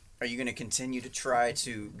home. Are you going to continue to try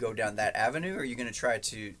to go down that avenue, or are you going to try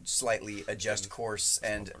to slightly adjust course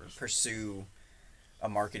and pursue a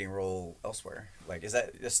marketing role elsewhere? Like, is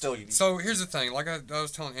that still? So here's the thing. Like I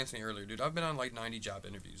was telling Anthony earlier, dude, I've been on like 90 job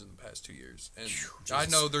interviews in the past 2 years, and I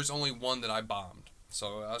know there's only one that I bombed.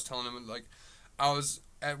 So I was telling him, like, I was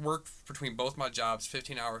at work between both my jobs,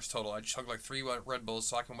 15 hours total. I chugged like 3 Red Bulls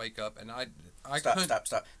so I can wake up, and I couldn't.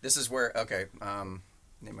 Stop. This is where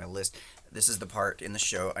name my list. This is the part in the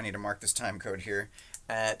show. I need to mark this time code here.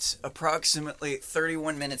 At approximately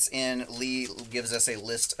 31 minutes in, Lee gives us a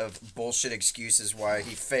list of bullshit excuses why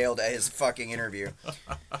he failed at his fucking interview.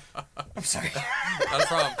 I'm sorry. Not a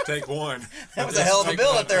problem. Take one. That was a hell of a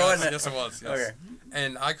bill up there, wasn't it? Yes, it was. Yes. Okay.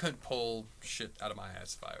 And I couldn't pull shit out of my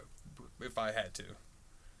ass if I had to.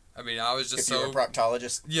 I mean, I was just If you were a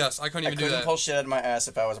proctologist. Yes, I couldn't I even do couldn't that. pull shit out of my ass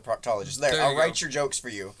if I was a proctologist. There, There I'll you write go. your jokes for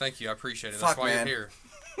you. Thank you, I appreciate it. Fuck, That's why man. you're here.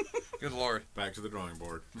 Good lord. Back to the drawing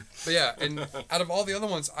board. But yeah, and out of all the other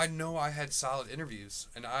ones, I know I had solid interviews,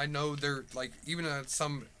 and I know they're like even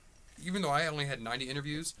though I only had 90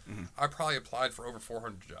 interviews, I probably applied for over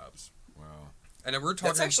 400 jobs. Wow. And then we're talking.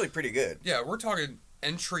 That's actually pretty good. Yeah, we're talking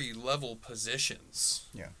entry level positions.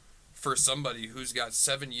 Yeah. For somebody who's got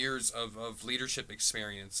 7 years of leadership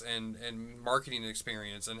experience and marketing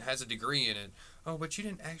experience and has a degree in it. Oh, but you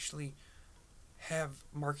didn't actually have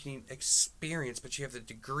marketing experience, but you have the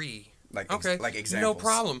degree. Like Okay, like examples. no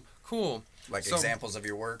problem. Cool. Like So- examples of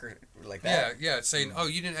your work or like Yeah, that. yeah. Saying, oh,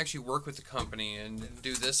 you didn't actually work with the company and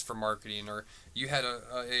do this for marketing, or you had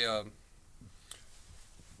a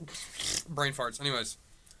brain farts. Anyways,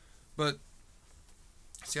 but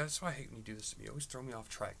see, that's why I hate when you do this to me. You always throw me off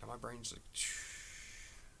track. Now my brain's like,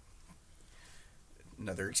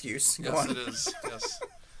 Another excuse. Go yes, on. it is. Yes.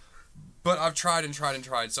 But I've tried and tried and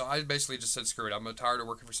tried. So I basically just said, screw it. I'm tired of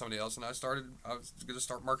working for somebody else. And I was going to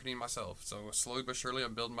start marketing myself. So slowly but surely,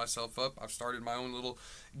 I'm building myself up. I've started my own little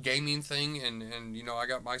gaming thing. And you know, I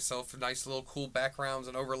got myself nice little cool backgrounds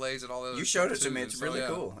and overlays and all that. You showed it stuff to me. too. It's So, really yeah.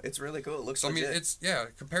 cool. It's really cool. It looks So, I legit. mean, it's, yeah,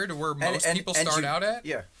 compared to where most people and start you- out at,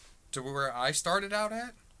 Yeah. to where I started out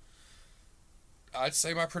at, I'd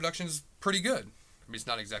say my production's pretty good. I mean, it's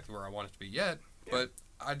not exactly where I want it to be yet, but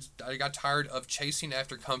I got tired of chasing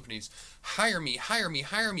after companies. Hire me,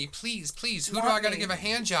 please. Who do I got to give a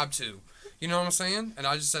hand job to? You know what I'm saying? And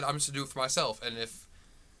I just said I'm just to do it for myself. And if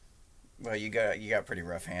Well, you got pretty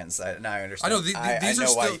rough hands. Now I I understand. know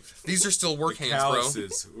I these are still work The hands, bro.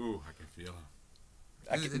 calluses. Ooh, I can feel them.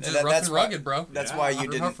 It's just rough and rugged, bro. That's Yeah. why you Rough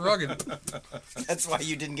didn't. and rugged. That's why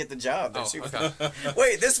you didn't get the job. They're Oh, super- okay.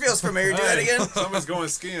 Wait, this feels familiar. Do that again. Someone's going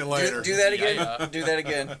skiing later. Do that again. Yeah. Do that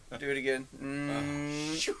again. Do it again.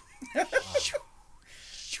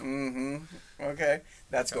 Mm-hmm. Okay,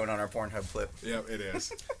 that's going on our Pornhub clip. Yeah, it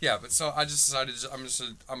is. Yeah, but so I just decided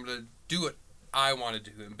I'm gonna do what I want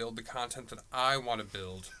to do and build the content that I want to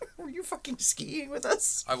build. Were you fucking skiing with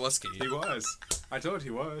us? I was skiing. He was. I told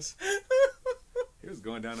you he was. He was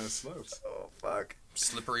going down those slopes. Oh fuck.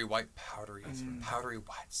 Slippery white powdery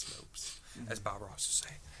white slopes, as Bob Ross would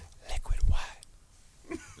say, liquid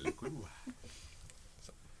white. Liquid white.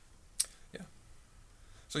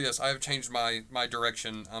 So yes, I have changed my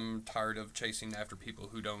direction. I'm tired of chasing after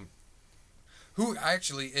people who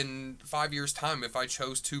actually in 5 years' time, if I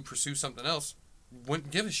chose to pursue something else, wouldn't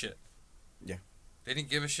give a shit. Yeah. They didn't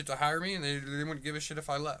give a shit to hire me, and they wouldn't give a shit if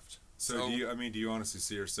I left. So do you honestly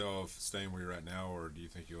see yourself staying where you're at now, or do you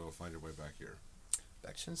think you'll find your way back here?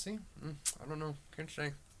 Back to Tennessee? I don't know. Can't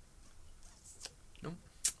say. No.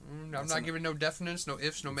 I'm not giving no definites, no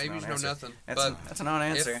ifs, no maybes, no nothing. That's a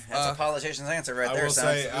non-answer. That's a politician's answer right there,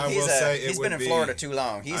 son. I will say he's been in Florida too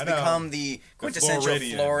long. He's become the quintessential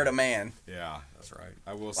Florida man. Yeah, that's right.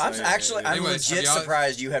 I will say. I'm legit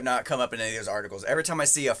surprised you have not come up in any of those articles. Every time I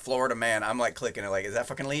see a Florida man, I'm like clicking it, like, is that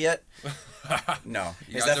fucking Lee yet? No.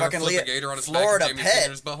 Is that fucking Lee? Florida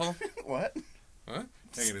pet. What? What?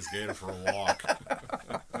 Taking his gator for a walk.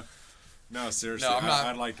 No, seriously, No, I'm not.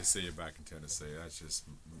 I'd like to see you back in Tennessee. That's just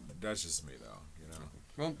me, though. You know.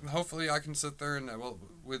 Well, hopefully I can sit there and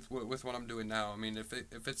with what I'm doing now. I mean, if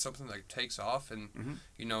it's something that takes off and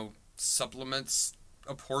supplements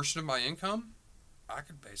a portion of my income, I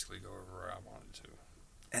could basically go wherever I wanted to.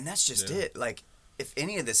 And that's just it. Like, if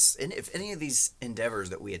any of these endeavors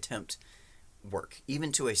that we attempt work,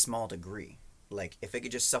 even to a small degree, like if it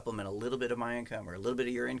could just supplement a little bit of my income or a little bit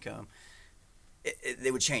of your income,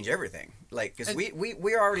 it would change everything. Like, because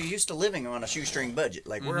we're already used to living on a shoestring budget.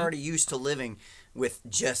 Like, we're already used to living with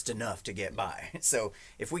just enough to get by. So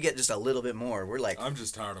if we get just a little bit more, we're like, I'm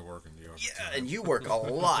just tired of working the overtime. Yeah, and you work a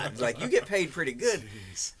lot. Like, you get paid pretty good.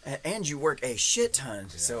 Jeez. And you work a shit ton.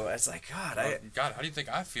 Yeah. So it's like, God, how do you think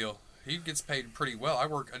I feel? He gets paid pretty well. I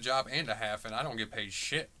work a job and a half, and I don't get paid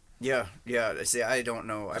shit. Yeah. See, I don't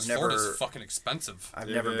know. Florida's fucking expensive. I've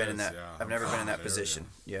never been in that. Yeah. I've never been in that position.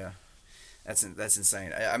 Yeah. That's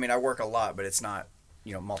insane. I mean, I work a lot, but it's not,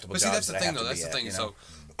 multiple jobs. But see, that's the thing, though. That's the thing. So,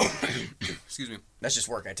 excuse me. That's just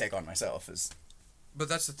work I take on myself. But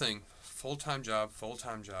that's the thing. Full-time job.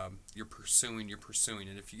 You're pursuing,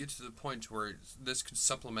 and if you get to the point where this could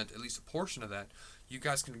supplement at least a portion of that, you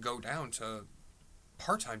guys can go down to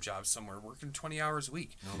part-time jobs somewhere, working 20 hours a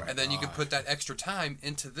week, and then you can put that extra time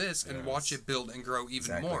into this and watch it build and grow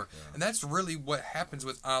even more. Yeah. And that's really what happens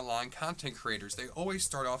with online content creators. They always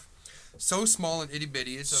start off so small and itty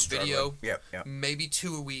bitty. It's a video, maybe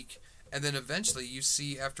 2 a week, and then eventually you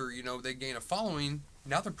see after they gain a following.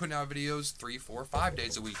 Now they're putting out videos 3, 4, 5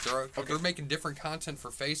 days a week. They're making different content for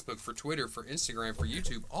Facebook, for Twitter, for Instagram, for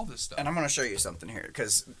YouTube, all this stuff. And I'm going to show you something here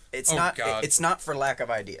because it's not for lack of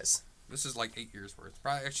ideas. This is like 8 years worth.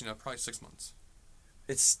 Probably 6 months.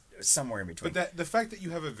 It's somewhere in between. But the fact that you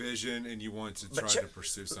have a vision and you want to try to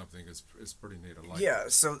pursue something is pretty neat. I like. Yeah.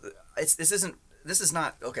 So this is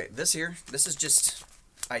not okay. This is just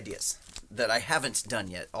ideas that I haven't done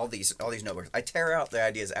yet. All these notebooks. I tear out the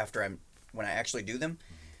ideas when I actually do them.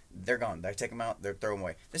 They're gone. I take them out. They're thrown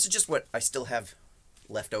away. This is just what I still have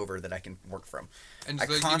left over that I can work from. And I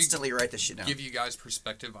constantly write this shit down. Give you guys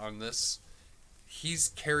perspective on this. He's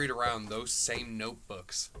carried around those same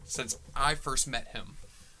notebooks since I first met him.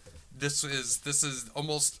 This is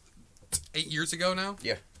almost 8 years ago now.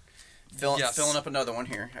 Yeah. Filling up another one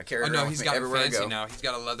here. I carry it around with me everywhere I go. Now. He's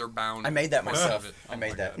got a leather bound. I made that myself. I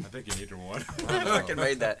made that. I think you need one. I fucking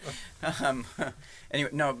made that. Anyway,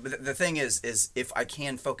 no, but the thing is if I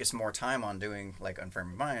can focus more time on doing like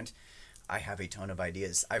Unfirm Mind, I have a ton of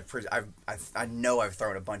ideas. I know I've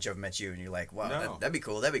thrown a bunch of them at you, and you're like, wow, that'd be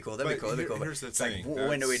cool. But here's the thing. Like,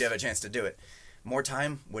 when do we have a chance to do it? More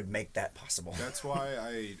time would make that possible. That's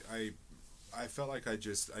why I felt like I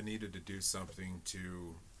needed to do something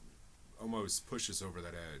to almost push us over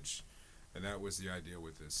that edge, and that was the idea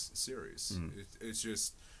with this series. It's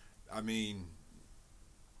just, I mean,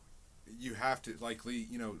 you have to, like Lee,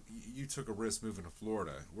 you took a risk moving to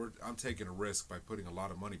Florida. I'm taking a risk by putting a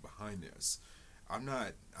lot of money behind this. I am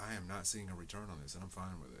not seeing a return on this, and I'm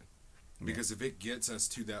fine with it. Because if it gets us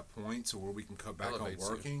to that point to where we can cut back on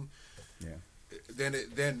working, then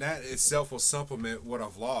that itself will supplement what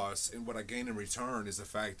I've lost, and what I gain in return is the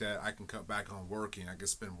fact that I can cut back on working. I can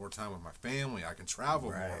spend more time with my family. I can travel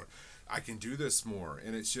more. I can do this more,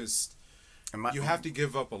 and it's just you have to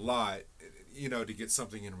give up a lot, to get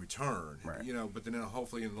something in return. Right. But then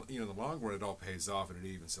hopefully in the long run it all pays off and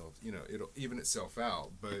it'll even itself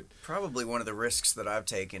out. But probably one of the risks that I've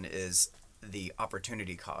taken is the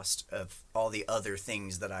opportunity cost of all the other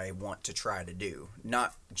things that I want to try to do,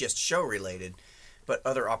 not just show related, but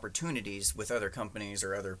other opportunities with other companies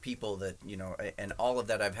or other people that, you know, and all of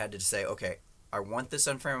that I've had to say, okay, I want this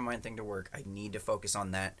Unframe of Mind thing to work. I need to focus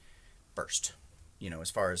on that first, you know, as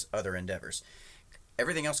far as other endeavors.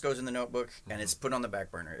 Everything else goes in the notebook and it's put on the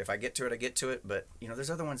back burner. If I get to it, I get to it. But, you know, there's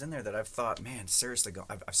other ones in there that I've thought, man, seriously,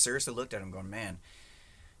 I've seriously looked at them going, man,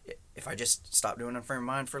 if I just stop doing Unframe of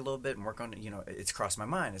Mind for a little bit and work on it, you know, it's crossed my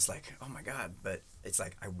mind. It's like, oh my God, but it's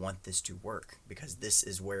like, I want this to work because this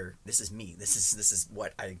is me. This is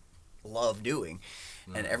what I love doing.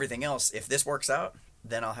 And everything else, if this works out,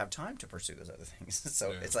 then I'll have time to pursue those other things.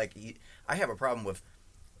 So it's like, I have a problem with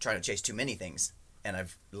trying to chase too many things. And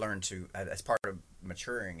I've learned to, as part of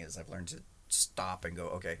maturing, is I've learned to stop and go,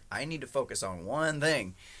 okay, I need to focus on one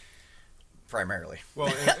thing primarily.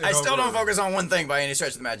 Well, I still don't focus on one thing by any stretch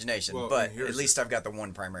of the imagination, but at least I've got the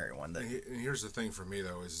one primary one. And here's the thing for me,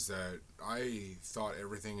 though, is that I thought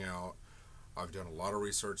everything out. I've done a lot of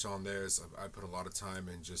research on this. I put a lot of time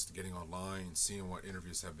in just getting online, seeing what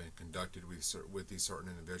interviews have been conducted with these certain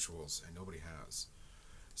individuals, and nobody has.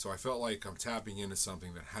 So I felt like I'm tapping into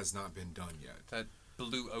something that has not been done yet. That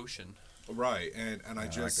blue ocean. Right, and I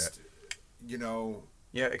just, like that. You know...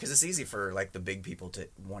 Yeah, because it's easy for like the big people to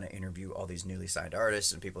want to interview all these newly signed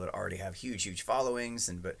artists and people that already have huge followings,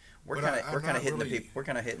 and but we're kind of hitting the people. We're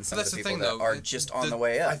kind of hitting some of the people that are just on the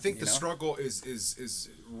way up. I think the struggle is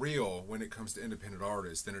real when it comes to independent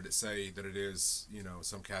artists than it say that it is, you know,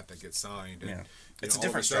 some cat that gets signed. And, it's a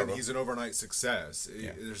different struggle. He's an overnight success.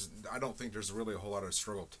 I don't think there's really a whole lot of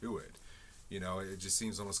struggle to it. You know, it just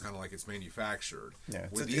seems almost kind of like it's manufactured. Yeah,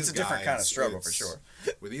 it's a different kind of struggle for sure.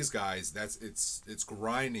 With these guys, it's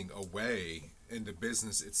grinding away in the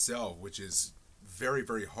business itself, which is very,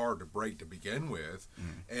 very hard to break to begin with.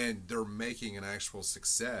 And they're making an actual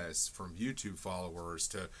success from YouTube followers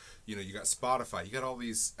to, you know, you got Spotify, you got all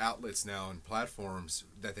these outlets now and platforms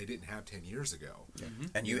that they didn't have 10 years ago.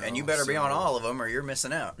 And you better be on all of them or you're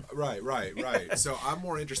missing out. Right. So I'm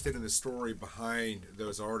more interested in the story behind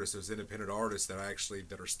those artists, those independent artists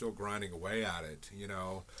that are still grinding away at it. You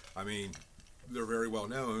know, I mean, they're very well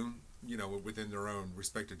known, you know, within their own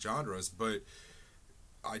respective genres, but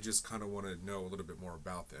I just kind of want to know a little bit more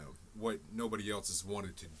about them, what nobody else has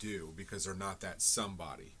wanted to do because they're not that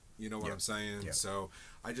somebody. You know what I'm saying? Yeah. So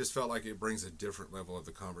I just felt like it brings a different level of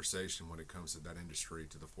the conversation when it comes to that industry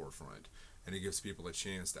to the forefront. And it gives people a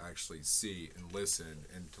chance to actually see and listen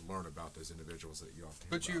and to learn about those individuals that you often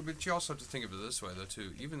hear about. But you also have to think of it this way, though,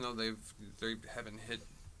 too. Even though they haven't hit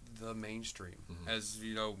the mainstream, as,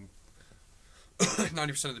 you know,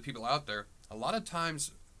 90% of the people out there, a lot of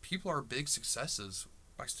times people are big successes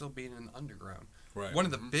by still being in the underground. Right. One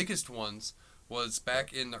of the biggest ones was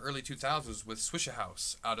back in the early 2000s with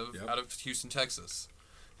Swishahouse out of Houston, Texas.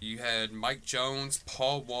 You had Mike Jones,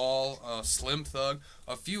 Paul Wall, Slim Thug,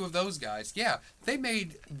 a few of those guys. Yeah, they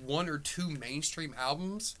made 1 or 2 mainstream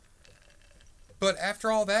albums, but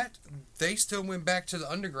after all that, they still went back to the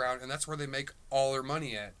underground, and that's where they make all their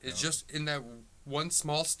money at. It's just in that one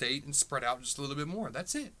small state and spread out just a little bit more.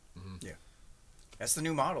 That's it. Yeah. That's the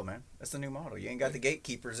new model, man. That's the new model. You ain't got the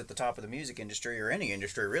gatekeepers at the top of the music industry or any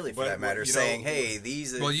industry, really, for that matter, saying, "Hey,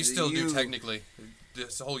 these." Well, you still do technically.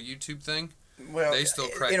 This whole YouTube thing. Well, they still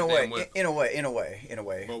crack in a damn way, whip. in a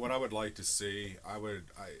way. But what I would like to see,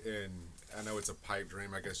 and I know it's a pipe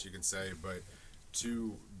dream, I guess you can say, but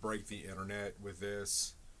to break the internet with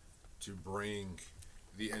this, to bring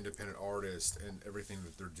the independent artist and everything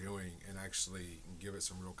that they're doing, and actually give it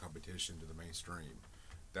some real competition to the mainstream.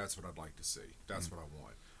 That's what I'd like to see. That's what I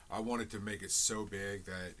want. I want it to make it so big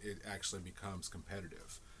that it actually becomes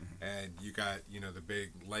competitive. And you got, you know, the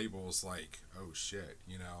big labels like, oh shit,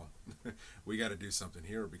 you know, we got to do something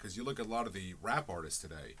here. Because you look at a lot of the rap artists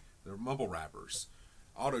today, they're mumble rappers,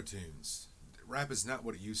 auto-tunes. Rap is not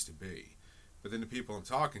what it used to be. But then the people I'm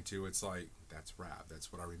talking to, it's like, that's rap.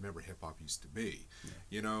 That's what I remember hip-hop used to be.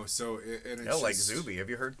 You know, so... And it's like Zuby.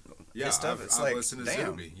 Have you heard his stuff? I've listened to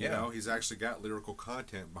Zuby. You know, he's actually got lyrical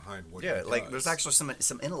content behind what he does. Yeah, like, there's actually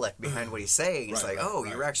some intellect behind what he's saying. It's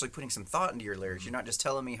you're actually putting some thought into your lyrics. You're not just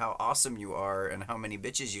telling me how awesome you are and how many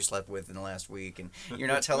bitches you slept with in the last week. And you're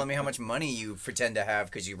not telling me how much money you pretend to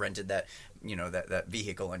have because you rented that, you know, that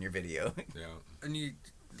vehicle on your video. Yeah. And you...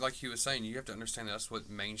 Like he was saying, you have to understand that's what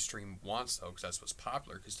mainstream wants, though, because that's what's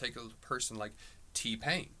popular. Because take a person like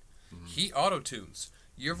T-Pain. He auto-tunes.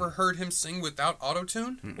 You ever heard him sing without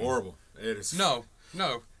auto-tune? Horrible. It is. No.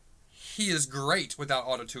 he is great without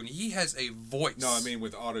autotune. He has a voice. No, I mean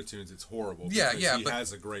with autotunes, it's horrible. Yeah, because yeah, he but-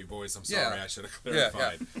 has a great voice. I'm Yeah. sorry, I should have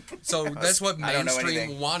clarified. So that's what I don't know mainstream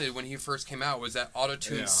anything. wanted when he first came out, was that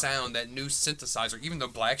autotune Yeah. sound, that new synthesizer. Even though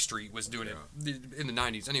Blackstreet was doing it in the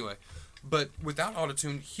 90s anyway. But without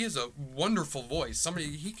autotune, he has a wonderful voice.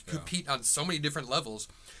 He could compete on so many different levels.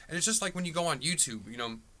 And it's just like when you go on YouTube,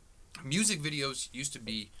 music videos used to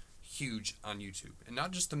be huge on YouTube, and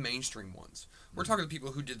not just the mainstream ones. We're talking to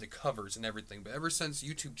people who did the covers and everything, but ever since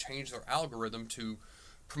YouTube changed their algorithm to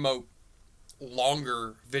promote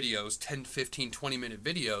longer videos, 10, 15, 20-minute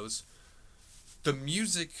videos, the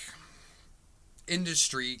music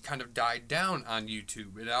industry kind of died down on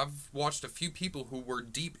YouTube. And I've watched a few people who were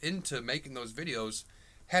deep into making those videos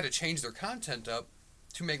had to change their content up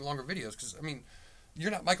to make longer videos. Because, I mean,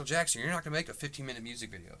 you're not Michael Jackson. You're not going to make a 15-minute music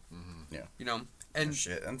video. Yeah. And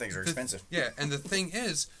Shit, them things are expensive. yeah, and the thing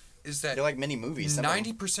is that They're like mini movies. some of them.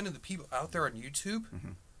 90% of the people out there on YouTube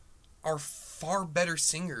are far better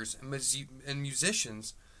singers and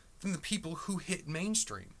musicians than the people who hit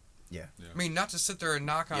mainstream. Yeah. I mean, not to sit there and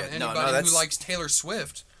knock on Yeah, no, anybody that's- who likes Taylor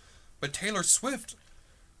Swift, but Taylor Swift,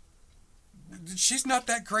 she's not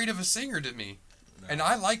that great of a singer to me. And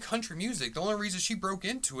I like country music. The only reason she broke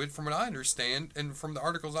into it, from what I understand, and from the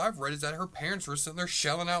articles I've read, is that her parents were sitting there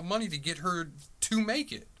shelling out money to get her to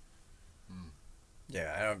make it.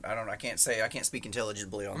 Yeah, I can't speak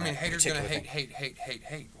intelligibly on I that. mean, haters gonna particular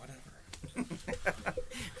hate, whatever.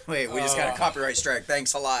 Wait, we just got a copyright strike.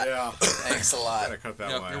 Thanks a lot. Yeah. Thanks a lot. Gotta cut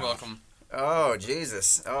that Yep, one you're out. welcome. Oh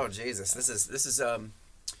Jesus. This is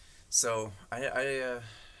So I'm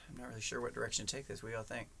not really sure what direction to take this. What do y'all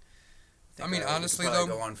think? I mean, we could honestly, probably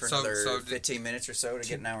though, go on for so- another so 15 minutes or so to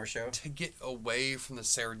get an hour show. To get away from the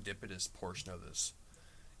serendipitous portion of this,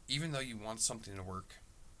 even though you want something to work,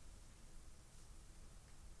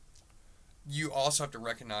 you also have to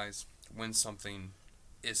recognize when something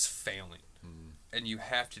is failing. And you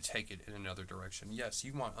have to take it in another direction. Yes,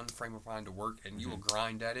 you want Unframe of Mind to work, and you will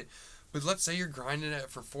grind at it. But let's say you're grinding at it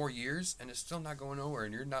for 4 years, and it's still not going nowhere,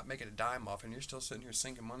 and you're not making a dime off, and you're still sitting here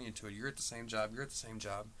sinking money into it. You're at the same job.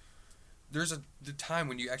 There's the time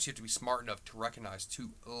when you actually have to be smart enough to recognize to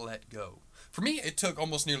let go. For me, it took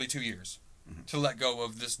almost nearly 2 years to let go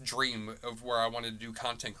of this dream of where I wanted to do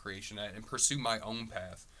content creation at and pursue my own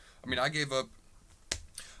path. I mean, I gave up.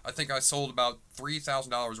 I think I sold about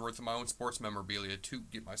 $3,000 worth of my own sports memorabilia to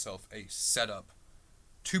get myself a setup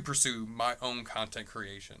to pursue my own content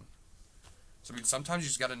creation. So, I mean, sometimes you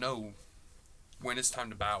just got to know when it's time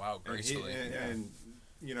to bow out gracefully. And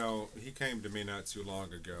he came to me not too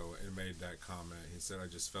long ago and made that comment. He said, I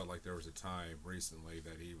just felt like there was a time recently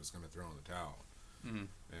that he was going to throw in the towel. And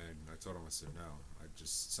I told him, I said, no,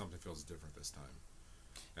 something feels different this time.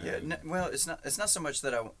 And Well, it's not so much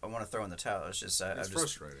that I want to throw in the towel. It's just it's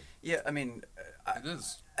frustrating. Yeah, I mean, It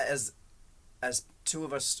is. as two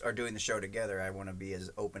of us are doing the show together, I want to be as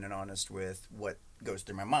open and honest with what goes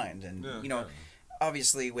through my mind, and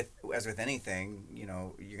obviously, as with anything,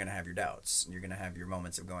 you're gonna have your doubts. You're gonna have your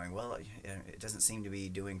moments of going, well, it doesn't seem to be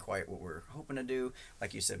doing quite what we're hoping to do.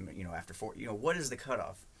 Like you said, after 4, what is the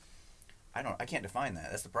cutoff? I can't define that.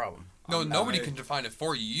 That's the problem. No, nobody can define it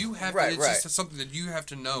for you. You have Right, to, it's right. just something that you have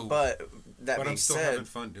to know. But that But being I'm still said, having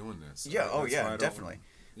fun doing this. Yeah, That's why I don't- definitely.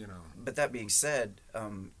 You know. But that being said,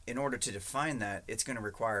 in order to define that, it's going to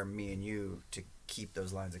require me and you to keep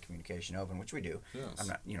those lines of communication open, which we do. Yes. I'm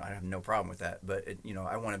not, I have no problem with that. But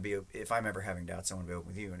I want to be. If I'm ever having doubts, I want to be open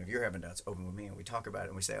with you, and if you're having doubts, open with me, and we talk about it,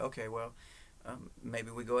 and we say, okay, well,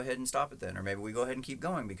 maybe we go ahead and stop it then, or maybe we go ahead and keep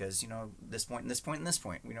going because this point and this point and this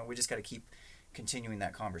point. We just got to keep continuing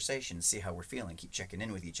that conversation, see how we're feeling, keep checking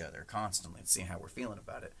in with each other constantly, and seeing how we're feeling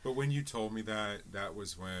about it. But when you told me that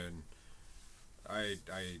was when I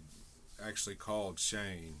actually called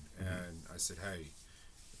Shane and I said, hey,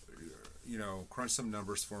 crunch some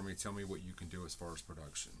numbers for me. Tell me what you can do as far as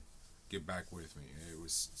production. Get back with me. And it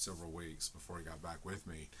was several weeks before he got back with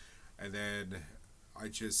me. And then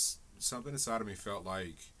something inside of me felt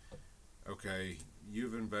like, okay,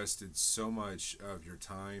 you've invested so much of your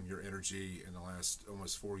time, your energy in the last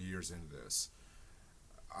almost 4 years into this.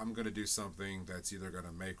 I'm going to do something that's either going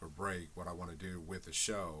to make or break what I want to do with the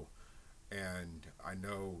show. And I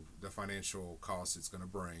know the financial costs it's going to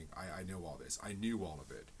bring. I know all this. I knew all of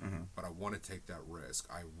it. But I want to take that risk.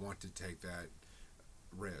 I want to take that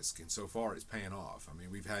risk. And so far, it's paying off. I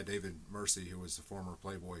mean, we've had David Mercy, who was the former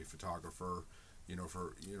Playboy photographer,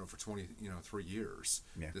 for 3 years.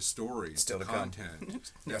 Yeah. The stories, Still the to come.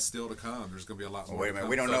 content, that's still to come. There's going to be a lot more. Wait a to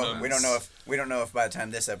minute. come. We don't know. We don't know if by the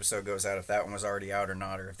time this episode goes out, if that one was already out or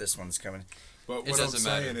not, or if this one's coming. But It what I'm doesn't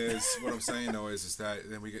matter. saying is, what I'm saying though is that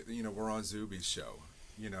then we get, we're on Zuby's show,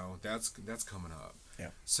 You know, that's coming up. Yeah.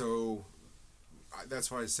 So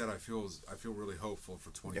that's why I said I feel really hopeful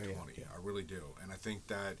for 2020. Yeah. I really do, and I think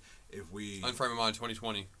that if we Unframe of Mind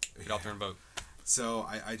 2020, get out there and vote. So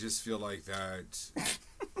I just feel like that.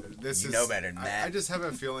 This You is know better than that. I just have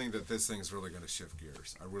a feeling that this thing's really going to shift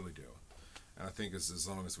gears. I really do, and I think as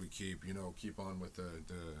long as we keep on with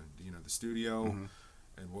the studio. Mm-hmm.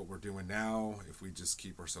 And what we're doing now, if we just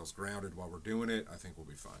keep ourselves grounded while we're doing it, I think we'll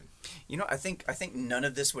be fine. You know, I think none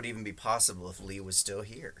of this would even be possible if Lee was still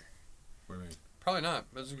here. What do you mean? Probably not.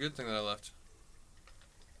 But it's a good thing that I left.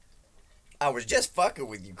 I was just fucking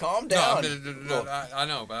with you. Calm No, down. no, I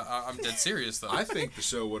know, but I'm dead serious though. I think the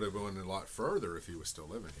show would have gone a lot further if he was still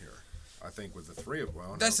living here. I think with the three of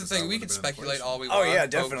them. That's the thing. We could speculate all we Oh want. yeah,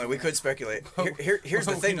 definitely. We could speculate. Here's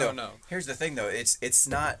the we thing, though. don't know. Here's the thing, though. It's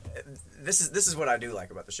not. This is what I do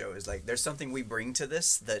like about the show. Is like there's something we bring to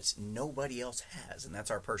this that nobody else has, and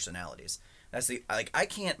that's our personalities. That's I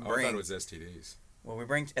can't I thought bring. it was STDs. Well, we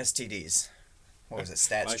bring STDs. What was it?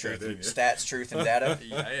 Stats, Like that, didn't you? Stats, truth, and data.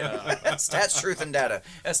 Yeah. Stats, truth, and data.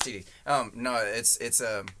 STD. No, it's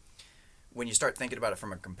when you start thinking about it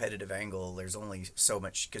from a competitive angle, there's only so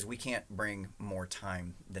much, because we can't bring more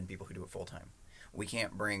time than people who do it full time. We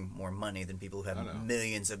can't bring more money than people who I know. have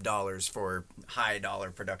millions of dollars for high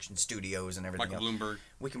dollar production studios and everything Michael else. Bloomberg.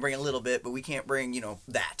 We can bring a little bit, but we can't bring,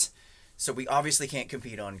 that. So we obviously can't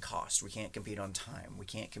compete on cost. We can't compete on time. We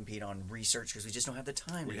can't compete on research because we just don't have the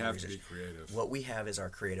time We to do have to research. be creative. What we have is our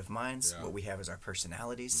creative minds. Yeah. What we have is our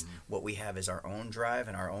personalities. What we have is our own drive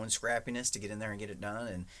and our own scrappiness to get in there and get it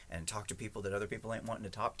done and talk to people that other people ain't wanting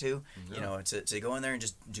to talk to. Yeah. To go in there and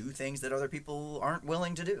just do things that other people aren't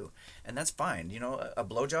willing to do. And that's fine. A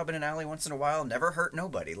blowjob in an alley once in a while never hurt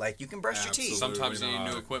nobody. Like, you can brush your teeth. Absolutely. Sometimes you need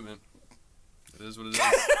not. new equipment. It is what it is.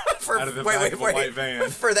 For, Out of the back of a white van.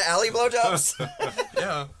 For the alley blowjobs?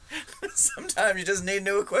 Yeah. Sometimes you just need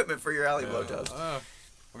new equipment for your alley blowjobs.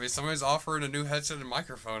 I mean, somebody's offering a new headset and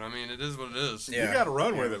microphone. I mean, it is what it is. Yeah. You got to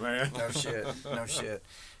run with it, man. No shit. No shit.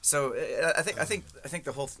 So I think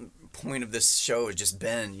the whole point of this show has just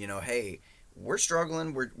been, hey, we're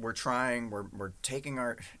struggling, we're trying, we're taking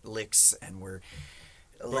our licks, and we're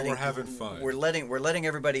having fun. We're letting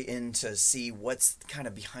everybody in to see what's kind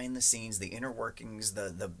of behind the scenes, the inner workings,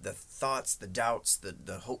 the thoughts, the doubts,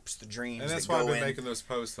 the hopes, the dreams. And that's that why go I've been in. making those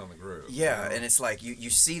posts on the group. Yeah, and it's like you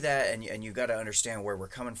see that, and you got to understand where we're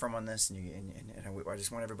coming from on this, and I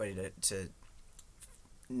just want everybody to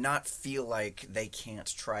not feel like they can't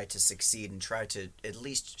try to succeed and try to at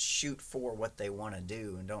least shoot for what they want to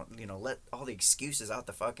do, and don't let all the excuses out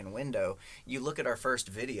the fucking window. You look at our first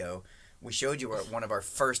video. We showed you one of our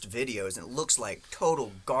first videos, and it looks like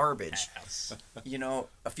total garbage.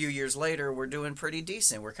 A few years later, we're doing pretty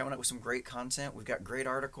decent. We're coming up with some great content. We've got great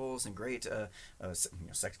articles and great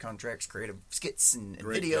sex contracts, creative skits, and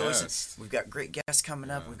Great videos. guests. We've got great guests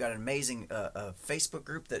coming up. We've got an amazing Facebook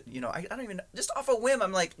group that, I don't even, just off a whim,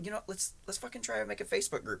 I'm like, let's fucking try and make a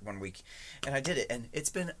Facebook group one week. And I did it, and it's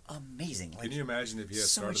been amazing. Like, Can you imagine if you had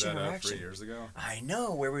so much started that up interaction. 3 years ago? I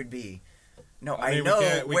know where we'd be. No, I I mean,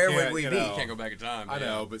 know we where can't, would we you be. know. Can't go back in time. I yeah.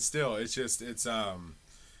 know, but still, it's the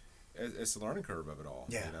learning curve of it all.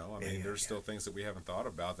 Yeah. I mean, there's still things that we haven't thought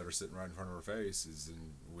about that are sitting right in front of our faces, and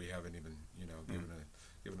we haven't even,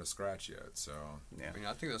 given a scratch yet. So Yeah. I mean,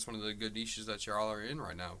 I think that's one of the good niches that y'all are in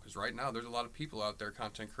right now. Because right now, there's a lot of people out there,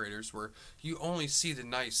 content creators, where you only see the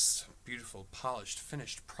nice, beautiful, polished,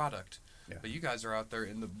 finished product. Yeah. But you guys are out there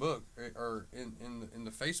in the book or in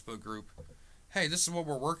the Facebook group. Hey, this is what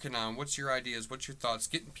we're working on. What's your ideas? What's your thoughts?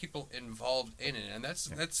 Getting people involved in it, and that's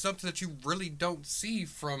something that you really don't see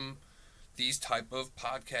from these type of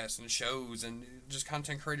podcasts and shows and just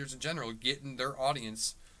content creators in general. Getting their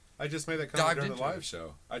audience. I just made that comment Dived during the into live it.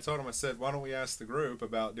 show. I told him, I said, why don't we ask the group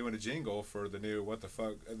about doing a jingle for the new What the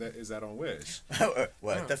Fuck is that on Wish?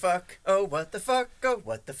 What the fuck? Oh, what the fuck? Oh,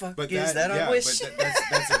 what the fuck is that on Wish? But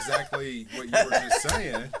that's exactly what you were just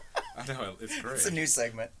saying. I know, it's great. It's a new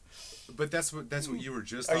segment. But that's what you were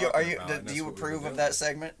just Are you? talking about. and Do that's you what we were approve of doing. that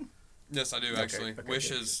segment? Yes, I do actually. okay, Wish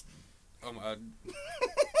good, is. Oh my.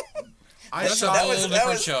 That's a whole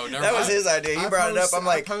different show. Never That was mind. his idea. He brought it up. I'm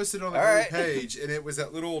like, I posted on the all group right. page, and it was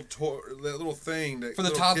that little thing that For the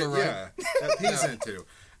little toddler, kid, right? Yeah, that pees into.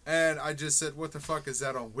 And I just said, "What the fuck is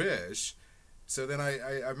that on Wish?" So then I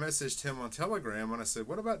messaged him on Telegram, and I said,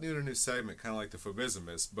 "What about doing a new segment, kind of like the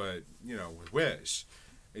Phobismus, but with Wish?"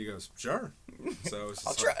 He goes, "Sure." So it's just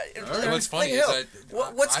I'll try. All right. What's funny Hell, is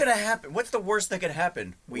that what's I- gonna happen? What's the worst that could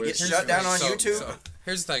happen? We get Here's shut the down thing. on YouTube. So,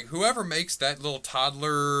 here's the thing. Whoever makes that little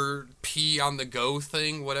toddler pee on the go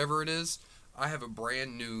thing, whatever it is, I have a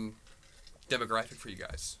brand new demographic for you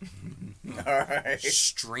guys. All right.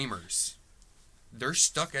 Streamers. They're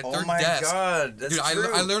stuck at Oh their my desk. God, that's Dude,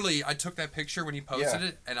 true. I literally I took that picture when he posted Yeah.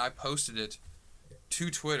 it, and I posted it to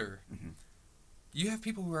Twitter. Mm-hmm. You have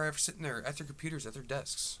people who are sitting there at their computers, at their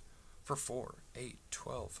desks, for 4, 8,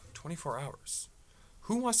 12, 24 hours.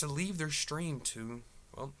 Who wants to leave their stream to,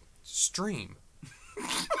 well, stream?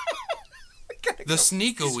 The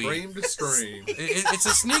sneak-a-wee. Stream to stream. It's a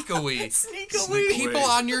sneak-a-wee. Sneak-a-wee. People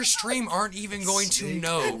on your stream aren't even going to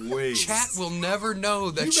know. Sneak-a-wee. Chat will never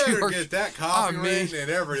know that You better are. get that I mean, copyright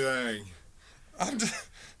and everything. I'm just,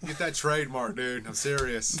 Get that trademark, dude. I'm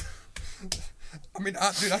serious. dude,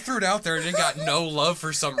 I threw it out there and it got no love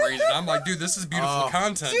for some reason. I'm like, dude, this is beautiful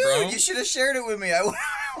content, Dude, bro. you should have shared it with me. I would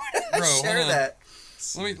Bro, share hold on. that.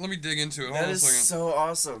 Let me dig into it. Hold That on a is second. so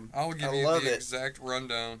awesome. I'll give I you love the it. exact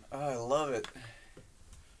rundown. Oh, I love it.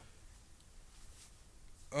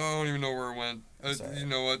 Oh, I don't even know where it went. Sorry. You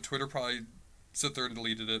know what? Twitter probably sit there and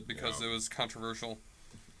deleted it because it was controversial.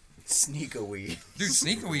 Sneak-a-wee. Dude,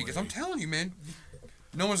 sneak-a-wee, because I'm telling you, man,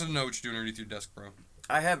 no one's gonna know what you're doing underneath your desk, bro.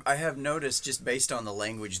 I have noticed, just based on the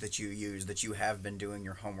language that you use, that you have been doing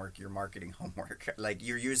your homework, your marketing homework. Like,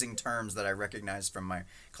 you're using terms that I recognized from my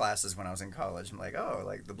classes when I was in college. I'm like, oh,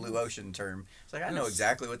 like the blue ocean term. It's like, I know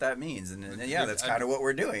exactly what that means, and yeah, that's kind of what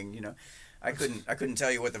we're doing. You know, I couldn't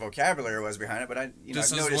tell you what the vocabulary was behind it, but I've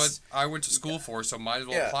This is noticed. what I went to school for, so might as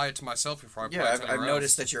well Yeah. apply it to myself before I apply Yeah, it to I've anyone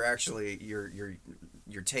noticed else. that you're actually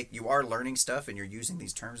you are learning stuff and you're using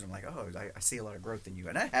these terms. And I'm like, oh, I see a lot of growth in you,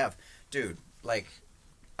 and I have, dude. Like,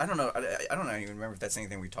 I don't know, I don't even remember if that's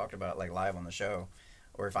anything we talked about like live on the show,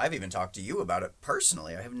 or if I've even talked to you about it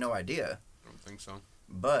personally. I have no idea. I don't think so.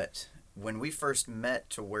 But when we first met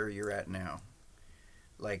to where you're at now,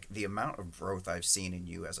 like, the amount of growth I've seen in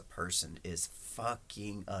you as a person is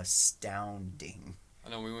fucking astounding. I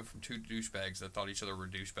know we went from two douchebags that thought each other were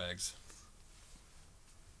douchebags.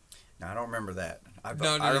 Now, I don't remember that. I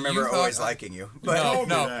No, remember you thought- always liking you. But Told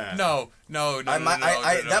me that. no.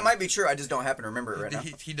 That might be true. I just don't happen to remember it right now.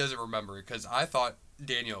 He doesn't remember it because I thought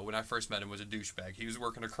Daniel, when I first met him, was a douchebag. He was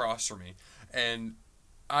working across from me, and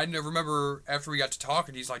I never remember after we got to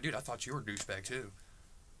talking. He's like, "Dude, I thought you were a douchebag too."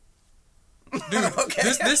 Dude, Okay.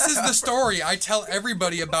 this is the story I tell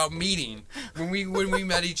everybody about meeting when we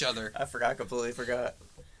met each other, I forgot. I completely forgot.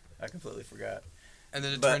 and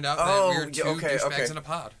then it But- turned out that oh, we were two okay, douchebags okay. in a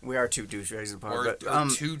pod, We are two douchebags in the pod, or, but or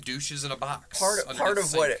two douches in a box. part underneath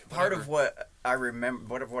of the what sink, part whatever. of what I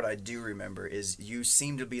remember, what I do remember is you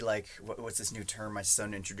seem to be like what's this new term my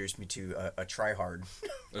son introduced me to, a tryhard.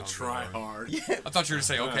 A try hard. I thought you were gonna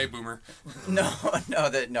say, "Okay, boomer."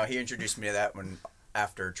 No, he introduced me to that one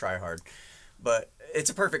after tryhard. But it's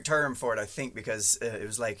a perfect term for it, I think, because it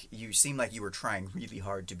was like you seemed like you were trying really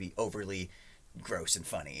hard to be overly gross and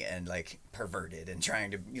funny and like perverted and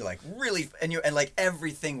trying to be like really and like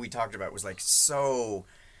everything we talked about was like so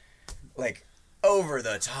like over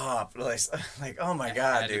the top, like oh my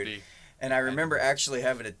god, Had to dude. be. And I remember actually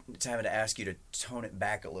having to ask you to tone it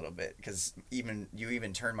back a little bit, because you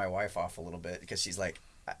even turned my wife off a little bit, because she's like,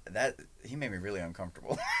 that he made me really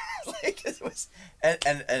uncomfortable. Like, it was, and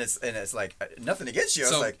it's like, nothing against you. I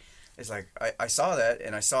was So- like, it's like I saw that,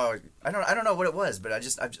 and I don't know what it was, but I'm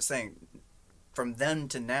just saying, from then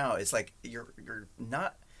to now, it's like you're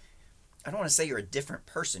not. I don't want to say you're a different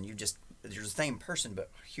person. You're the same person,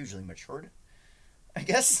 but hugely matured, I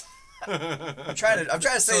guess. I'm trying to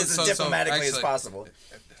say this as diplomatically as actually- possible.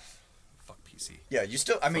 Fuck PC. Yeah, you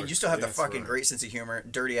still have the That's fucking right. great sense of humor,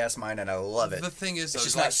 dirty ass mind, and I love it. The thing is, It's though,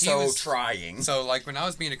 just like, not he so was- trying. So, like, when I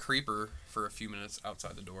was being a creeper for a few minutes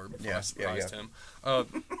outside the door before I surprised him,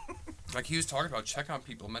 like, he was talking about check on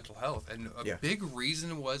people, mental health, and a big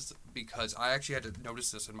reason was because I actually had to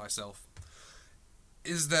notice this in myself,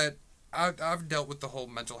 is that I've dealt with the whole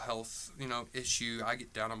mental health, issue. I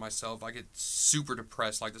get down on myself. I get super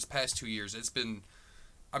depressed. Like, this past 2 years, it's been,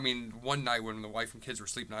 I mean, one night when the wife and kids were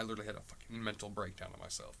sleeping, I literally had a fucking mental breakdown on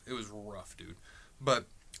myself. It was rough, dude. But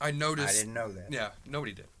I noticed... I didn't know that. Yeah,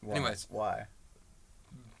 nobody did. Why? Anyways, Why?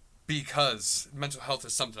 because mental health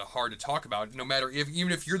is something hard to talk about. No matter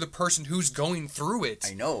even if you're the person who's going through it,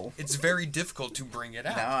 I know. it's very difficult to bring it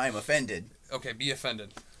out. Now I'm offended. Okay, be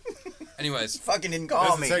offended. Anyways, Fucking didn't call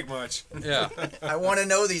Doesn't me. take much. yeah. I want to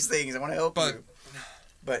know these things. I want to help But- you.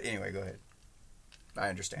 But anyway, go ahead. I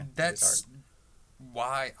understand. It's That's hard.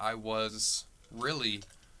 why I was really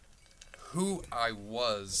who I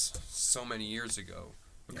was so many years ago,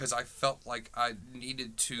 because I felt like I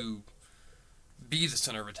needed to be the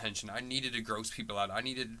center of attention. I needed to gross people out. I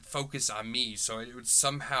needed to focus on me so it would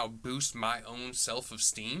somehow boost my own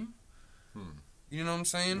self-esteem. You know what I'm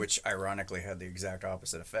saying? Which ironically had the exact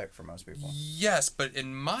opposite effect for most people. Yes, but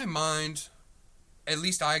in my mind, at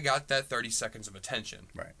least I got that 30 seconds of attention.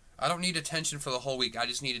 Right. I don't need attention for the whole week. I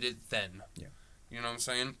just needed it then. Yeah. You know what I'm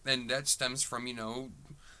saying? And that stems from,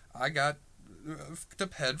 I got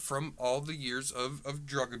head from all the years of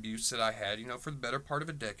drug abuse that I had, for the better part of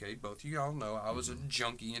a decade. Both of you all know I was a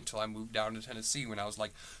junkie until I moved down to Tennessee when I was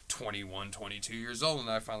like 21, 22 years old,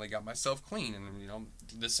 and I finally got myself clean. And,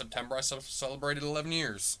 this September I celebrated 11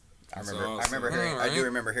 years. I do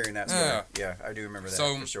remember hearing that story. Yeah, I do remember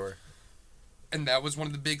that for sure. And that was one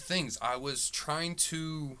of the big things. I was trying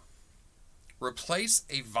to replace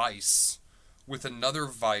a vice with another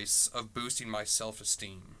vice of boosting my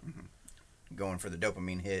self-esteem. Mm-hmm. Going for the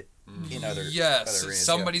dopamine hit in other areas.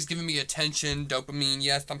 Somebody's giving me attention, dopamine,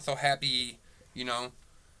 yes, I'm so happy,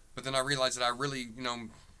 But then I realized that I really,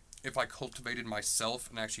 if I cultivated myself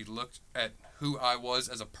and actually looked at who I was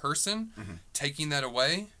as a person, taking that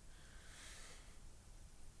away,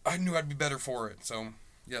 I knew I'd be better for it. So,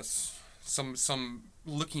 yes, some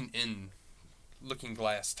looking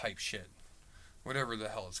glass type shit. Whatever the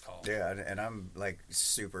hell it's called. Yeah, and I'm like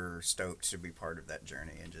super stoked to be part of that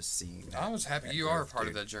journey and just seeing that. I was happy you are a part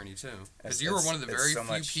of that journey too. Because you were one of the very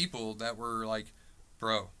few people that were like,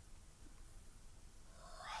 bro,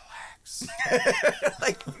 relax.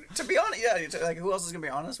 Like, to be honest, like, who else is going to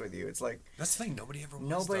be honest with you? It's like... That's the thing, nobody ever was,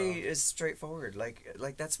 Nobody is straightforward. Like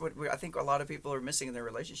that's what I think a lot of people are missing in their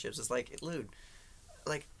relationships. It's like, dude,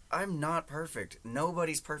 like... I'm not perfect.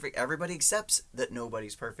 Nobody's perfect. Everybody accepts that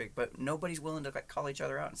nobody's perfect, but nobody's willing to call each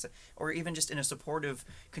other out and say, or even just in a supportive,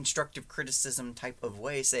 constructive criticism type of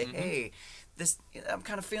way, say, "Hey, I'm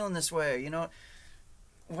kind of feeling this way.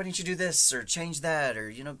 Why don't you do this or change that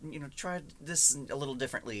or try this a little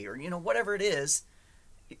differently or whatever it is."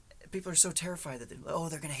 People are so terrified that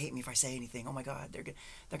they're gonna hate me if I say anything. Oh my God, they're gonna.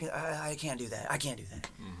 I can't do that. I can't do that.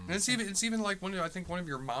 Mm-hmm. And it's even like I think one of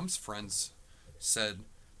your mom's friends said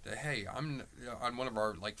that, hey, I'm on one of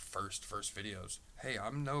our like first videos. Hey,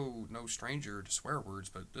 I'm no stranger to swear words,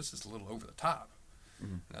 but this is a little over the top.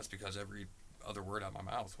 Mm-hmm. And that's because every other word out of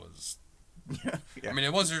my mouth was. Yeah. I mean,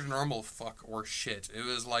 it wasn't a normal fuck or shit. It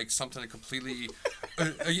was like something completely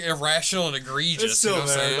irrational and egregious. It's still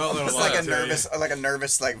there. It's like a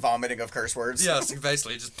nervous vomiting of curse words. Yes,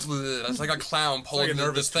 basically, it's like a clown pulling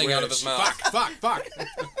this thing out of his mouth. Fuck.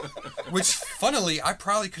 Which, funnily, I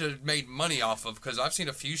probably could have made money off of because I've seen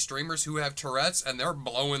a few streamers who have Tourette's and they're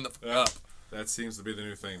blowing the fuck up. That seems to be the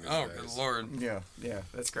new thing these days. Good Lord. Yeah,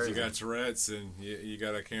 that's crazy. You got Tourette's and you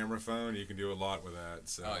got a camera phone. You can do a lot with that.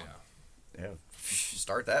 So. Oh yeah.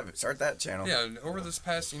 Start that channel. Yeah, over this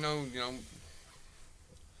past 4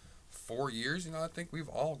 years, I think we've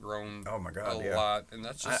all grown. Oh my God, a lot, and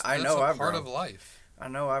that's just I've part grown. Of life. I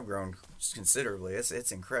know I've grown considerably.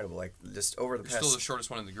 It's incredible. Like just over the You're past. Still the shortest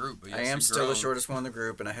one in the group. But yes, I am still the shortest one in the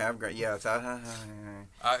group, and I have grown. Yeah.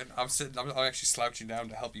 I'm sitting. I'm actually slouching down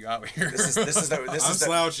to help you out here. I'm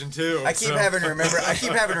slouching too. I keep having to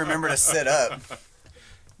remember to sit up,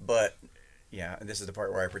 but. Yeah, this is the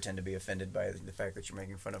part where I pretend to be offended by the fact that you're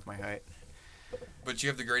making fun of my height. But you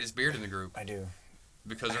have the greatest beard in the group. I do.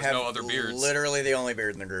 Because there's no other beards. Literally the only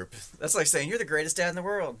beard in the group. That's like saying you're the greatest dad in the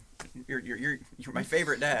world. You're my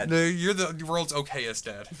favorite dad. No, you're the world's okayest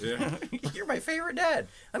dad. Yeah. You're my favorite dad.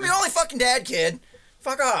 I'm your only fucking dad, kid.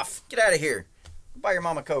 Fuck off. Get out of here. Buy your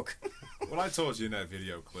mama Coke. Well, I told you in that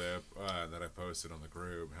video clip that I posted on the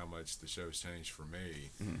group how much the show's changed for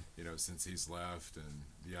me, since he's left and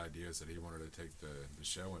the ideas that he wanted to take the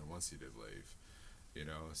show in once he did leave.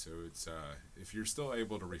 So it's if you're still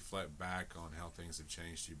able to reflect back on how things have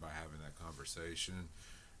changed you by having that conversation,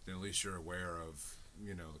 then at least you're aware of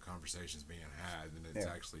the conversations being had, and it's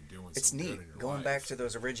actually doing something good in your life. It's neat going back to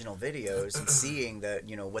those original videos and seeing that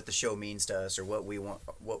what the show means to us or what we want,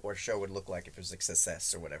 what our show would look like if it was a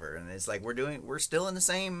success or whatever. And it's like we're still in the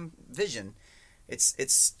same vision. It's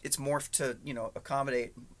morphed to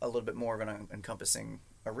accommodate a little bit more of an encompassing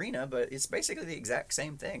arena, but it's basically the exact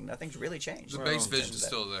same thing. Nothing's really changed. The base vision's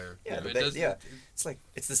still there. Yeah, it's like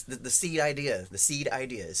it's the seed idea. The seed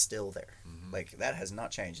idea is still there. Mm-hmm. Like that has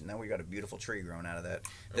not changed. And now we got a beautiful tree growing out of that.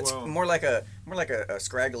 It's more like a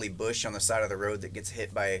scraggly bush on the side of the road that gets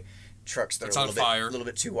hit by trucks that are a little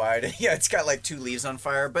bit too wide. Yeah, it's got like 2 leaves on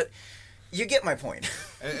fire, but you get my point.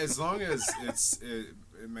 As long as it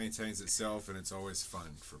maintains itself and it's always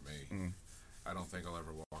fun for me. Mm. I don't think I'll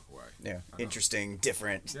ever walk away. Yeah, interesting,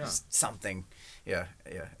 different, something. Yeah.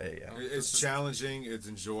 It's challenging. It's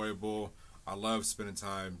enjoyable. I love spending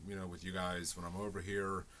time, with you guys when I'm over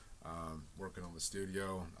here, working on the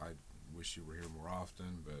studio. I wish you were here more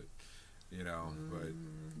often, but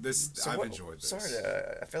I've enjoyed this. Sorry,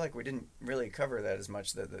 I feel like we didn't really cover that as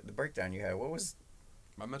much. The breakdown you had. What was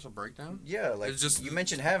My mental breakdown? Yeah, like It's just- you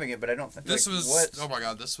mentioned having it, but I don't. This like, was what. oh my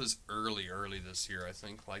god, this was early this year. I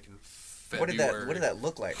think like in What February. did that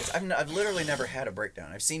look like? 'Cause I've literally never had a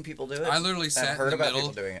breakdown. I've seen people do it. I literally and sat I've heard in the about middle.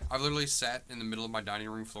 people doing it, I literally sat in the middle of my dining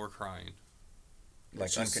room floor crying. like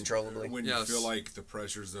It's just uncontrollably. when Yes. you feel like the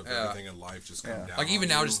pressures of Yeah. everything in life just come Yeah. down. Like even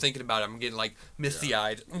on now, you. just thinking about it, I'm getting like misty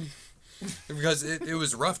eyed. Because it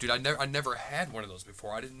was rough, dude. I never had one of those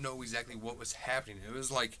before. I didn't know exactly what was happening. It was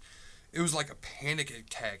like a panic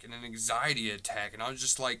attack and an anxiety attack, and I was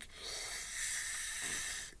just like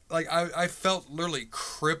I felt literally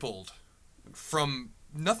crippled from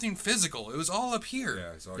nothing physical. It was all up here.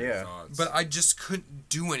 Yeah, it's all Yeah. your thoughts. But I just couldn't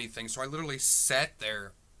do anything, so I literally sat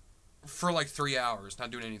there for like 3 hours,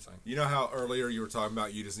 not doing anything. you know how earlier you were talking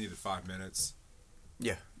about you just needed 5 minutes?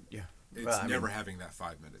 Yeah. It's Well, I never mean- having that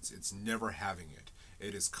 5 minutes. It's never having it.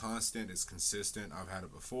 It is constant. It's consistent. I've had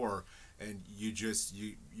it before, and you just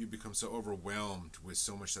you become so overwhelmed with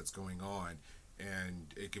so much that's going on,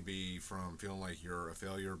 and it could be from feeling like you're a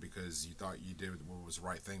failure because you thought you did what was the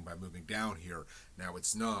right thing by moving down here. Now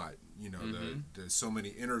it's not. You know, the so many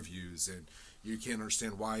interviews, and you can't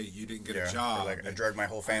understand why you didn't get Yeah. a job. Like I And drug my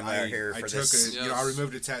whole family out here I for took this. I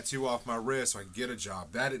removed a tattoo off my wrist so I could get a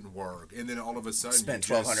job. That didn't work, and then all of a sudden Spent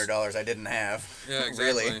you just- $1,200 I didn't have. Yeah,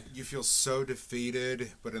 exactly. Really. you feel so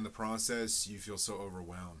defeated, but in the process you feel so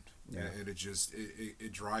overwhelmed. Yeah. And it just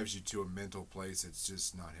it drives you to a mental place that's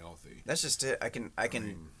just not healthy. That's just it. I can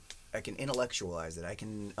mean- intellectualize it. I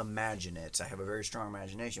can imagine it. I have a very strong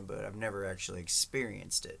imagination, but I've never actually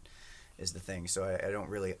experienced it. Is the thing. So I don't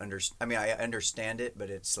really understand. I mean, I understand it,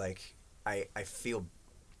 but it's like I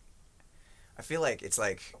feel like it's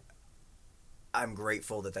like I'm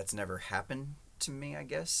grateful that that's never happened to me, I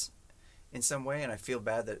guess, in some way, and I feel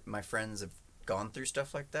bad that my friends have gone through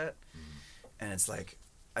stuff like that, and it's like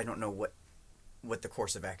I don't know what the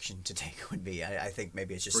course of action to take would be. I think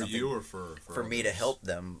maybe it's just For something you or for me to others? help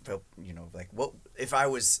them. You know, like what if I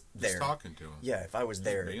was there? Just talking to them. Yeah, if I was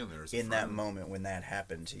there, being there as a in that friend. moment when that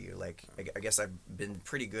happened to you, like I guess I've been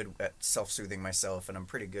pretty good at self-soothing myself, and I'm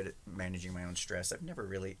pretty good at managing my own stress. I've never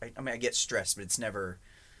really, I mean, I get stressed, but it's never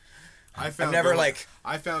I found never, going, like-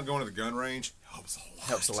 I found going to the gun range helps a lot.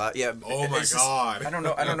 helps a lot. Yeah. Oh my it's just- God. I don't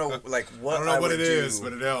know, like what I don't know what would it is, do.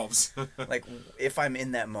 but it helps. Like if I'm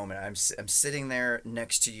in that moment, I'm sitting there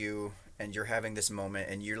next to you, and you're having this moment,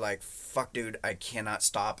 and you're like, "Fuck, dude, I cannot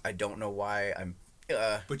stop. I don't know why. I'm."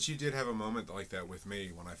 But you did have a moment like that with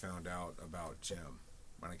me when I found out about Jim.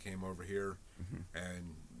 When I came over here,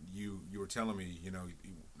 and you were telling me, you know,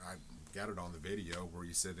 I got it on the video where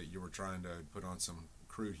you said that you were trying to put on some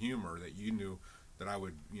crude humor that you knew that I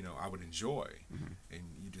would enjoy, and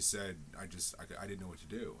you just said I didn't know what to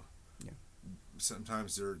do. Yeah.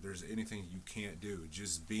 Sometimes there's anything you can't do.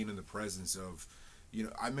 Just being in the presence of, you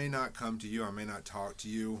know, I may not come to you, I may not talk to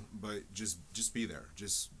you, but just be there.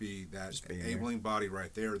 Just be that Just being enabling body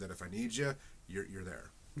right there. That if I need you, you're there.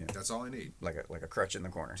 Yeah. That's all I need. like a crutch in the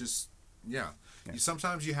corner. Just yeah. Yeah.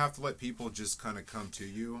 Sometimes you have to let people just kind of come to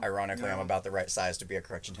you. Ironically, you know? I'm about the right size to be a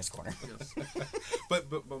crutch in his corner. But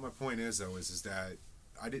my point is though is that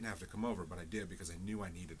I didn't have to come over, but I did because I knew I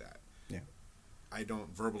needed that. Yeah. I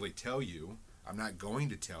don't verbally tell you. I'm not going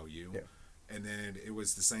to tell you. Yeah. And then it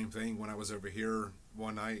was the same thing when I was over here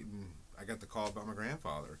one night and I got the call about my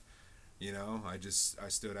grandfather. You know, I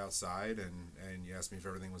stood outside and you asked me if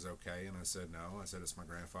everything was okay, and I said no. I said it's my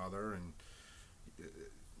grandfather. And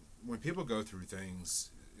when people go through things,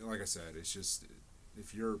 like I said, it's just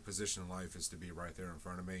if your position in life is to be right there in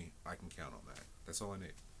front of me, I can count on that. That's all I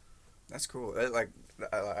need. That's cool. Like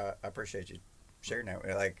I appreciate you sharing that.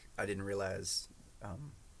 Like I didn't realize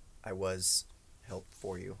I was help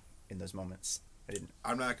for you in those moments.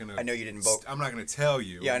 I'm not gonna. I know you didn't I'm not gonna tell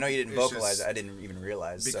you. Yeah, I know you didn't It's vocalize just- it. I didn't even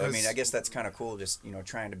realize. So I because- mean, I guess that's kind of cool. Just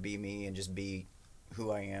trying to be me and just be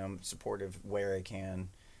who I am, supportive where I can,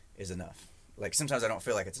 is enough. Like sometimes I don't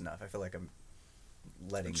feel like it's enough. I feel like I'm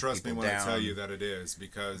letting Trust me people when down. I tell you that it is,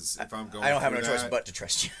 because if I'm going, I don't have no through choice that, but to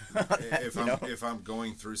trust you. on that, if you I'm know? if I'm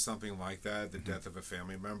going through something like that, the death of a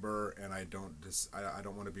family member, and I don't I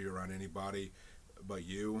don't want to be around anybody but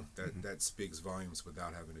you, that speaks volumes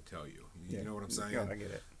without having to tell you. You Yeah. know what I'm saying? Yeah, I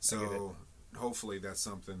get it. So hopefully that's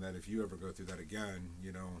something that if you ever go through that again,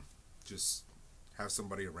 just have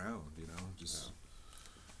somebody around. Just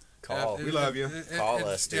Call. We love you. Call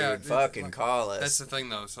us, dude. Fucking call us. That's the thing,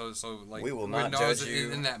 though. So like We will when not I was judge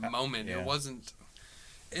you. in that moment. Yeah. It wasn't.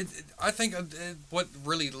 I think what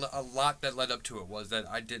really a lot that led up to it was that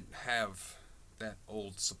I didn't have that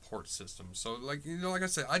old support system. So like like I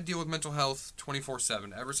said, I deal with mental health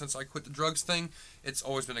 24/7. Ever since I quit the drugs thing, it's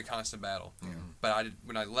always been a constant battle. But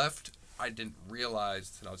when I left, I didn't realize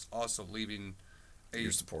that I was also leaving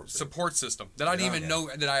Your support system that I didn't even know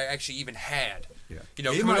that I actually even had. Yeah. You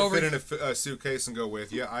know, he coming might over fit in a suitcase and go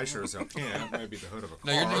with. Yeah, I sure as hell can. Maybe the hood of a car.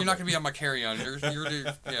 No, you're not gonna be on my carry-on.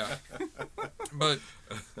 Yeah. But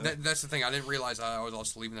that's the thing. I didn't realize I was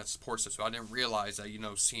also leaving that support system. I didn't realize that, you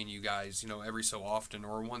know, seeing you guys, you know, every so often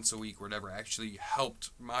or once a week or whatever actually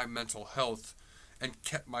helped my mental health and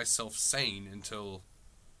kept myself sane until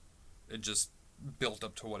it just built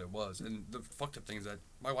up to what it was. And the fucked up thing is that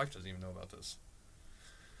my wife doesn't even know about this.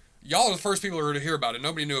 Y'all are the first people who were to hear about it.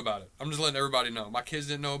 Nobody knew about it. I'm just letting everybody know. My kids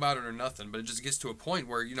didn't know about it or nothing, but it just gets to a point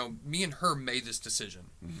where, you know, me and her made this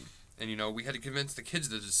decision. Mm-hmm. And, you know, we had to convince the kids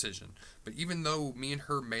of the decision. But even though me and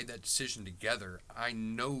her made that decision together, I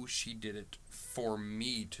know she did it for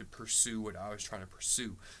me to pursue what I was trying to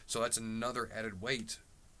pursue. So that's another added weight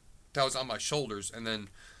that was on my shoulders. And then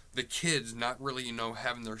the kids not really, you know,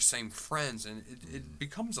 having their same friends. And it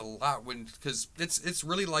becomes a lot because it's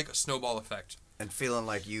really like a snowball effect. And feeling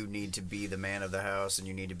like you need to be the man of the house and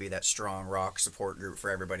you need to be that strong rock support group for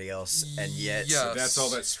everybody else. And yet... Yes. So that's all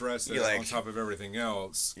that stress that like, on top of everything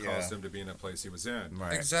else caused him to be in the place he was in.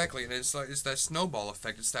 Right. Exactly. And it's that snowball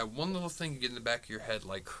effect. It's that one little thing you get in the back of your head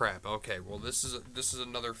like, crap, okay, well, this is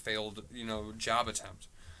another failed, you know, job attempt.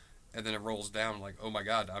 And then it rolls down like, oh my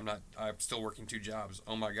God, I'm still working 2 jobs.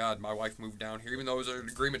 Oh my God, my wife moved down here, even though it was an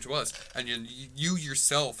agreement to us. And you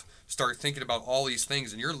yourself start thinking about all these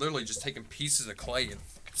things, and you're literally just taking pieces of clay and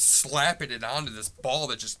slapping it onto this ball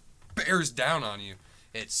that just bears down on you.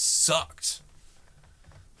 It sucked.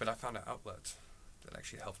 But I found an outlet that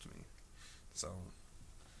actually helped me. So.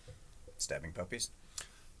 Stabbing puppies?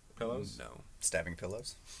 Pillows? No. Stabbing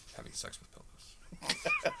pillows? Having sex with pillows.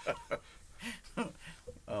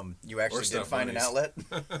 You actually did find an outlet?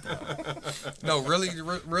 No, really, you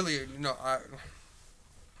know,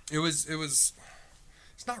 it's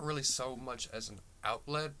not really so much as an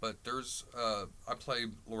outlet, but there's, I play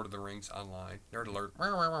Lord of the Rings online. Nerd alert.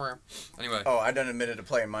 Anyway. Oh, I done admitted to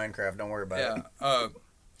playing Minecraft. Don't worry about it. Yeah.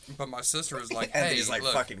 But my sister was like, and hey, these like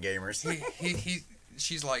look, fucking gamers.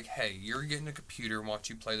 she's like, hey, you're getting a computer and watch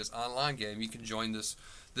you play this online game. You can join this,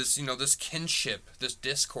 you know, this kinship, this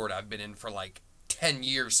Discord I've been in for like 10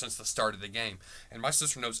 years since the start of the game. And my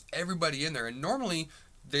sister knows everybody in there. And normally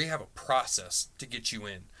they have a process to get you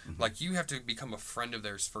in. Mm-hmm. Like, you have to become a friend of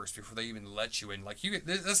theirs first before they even let you in. Like,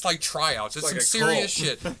 that's like tryouts. It's like some serious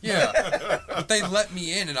shit. Yeah. But they let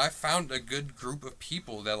me in, and I found a good group of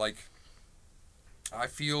people that, like, I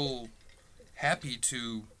feel happy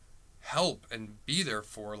to help and be there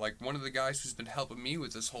for. Like, one of the guys who's been helping me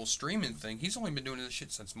with this whole streaming thing, he's only been doing this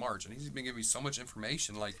shit since March, and he's been giving me so much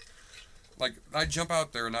information. Like I jump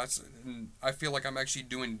out there, and I feel like I'm actually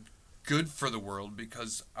doing good for the world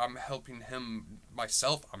because I'm helping him.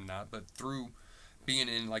 Myself, I'm not, but through being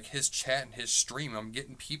in like his chat and his stream, I'm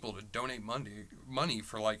getting people to donate money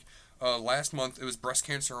for like. Last month it was breast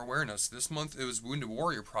cancer awareness. This month it was Wounded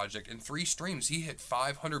Warrior Project. In 3 streams he hit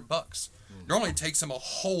 $500. Normally it takes him a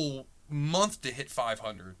whole month to hit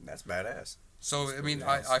 500. That's badass. So I mean,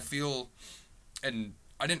 I feel, and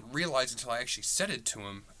I didn't realize until I actually said it to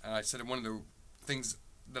him. And I said one of the things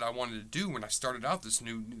that I wanted to do when I started out this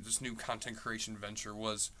new content creation venture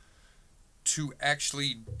was to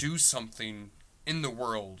actually do something in the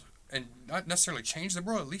world. And not necessarily change the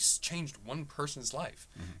world, at least changed one person's life.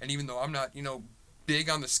 Mm-hmm. And even though I'm not, you know, big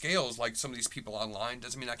on the scales like some of these people online,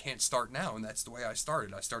 doesn't mean I can't start now. And that's the way I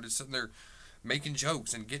started. I started sitting there making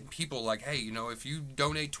jokes and getting people like, hey, you know, if you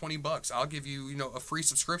donate $20, I'll give you, you know, a free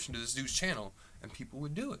subscription to this dude's channel. And people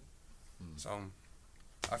would do it. Mm-hmm. So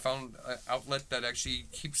I found an outlet that actually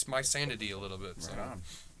keeps my sanity a little bit. So,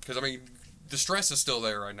 because, I mean, the stress is still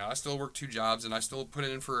there right now. I still work 2 jobs, and I still put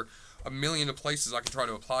it in for a million of places I can try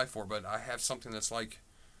to apply for, but I have something that's like,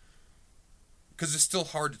 because it's still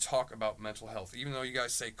hard to talk about mental health. Even though you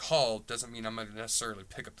guys say call, doesn't mean I'm going to necessarily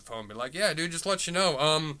pick up the phone and be like, yeah, dude, just let you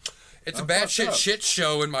know, it's a bad shit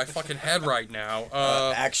show in my fucking head right now.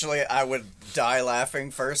 Actually, I would die laughing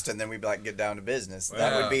first, and then we'd like get down to business.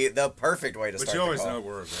 That would be the perfect way to start. But you always the call. know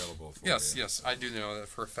we're available for yes, you. Yes, I do know that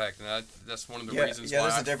for a fact, and that's one of the reasons why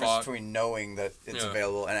there's I a difference between knowing that it's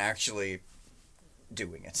available and actually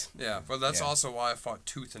doing it. Yeah, but that's also why I fought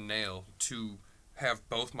tooth and nail to have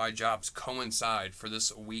both my jobs coincide for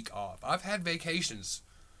this week off. I've had vacations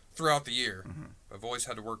throughout the year. Mm-hmm. I've always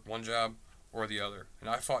had to work one job or the other. And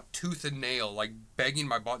I fought tooth and nail, like begging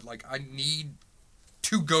my butt, like, I need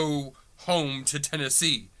to go home to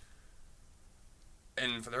Tennessee.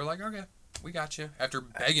 And they're like, okay, we got you. After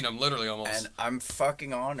begging them literally almost. And I'm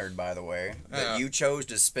fucking honored, by the way, that you chose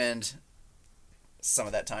to spend some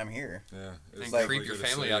of that time here. Yeah. And creep your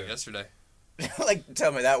family out yesterday. Like,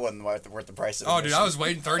 tell me that wasn't worth the price of Oh, admission. dude, I was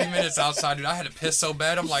waiting 30 minutes outside, dude. I had to piss so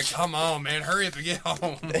bad. I'm like, come on, man, hurry up and get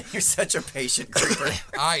home. You're such a patient creeper.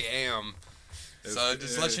 I am. So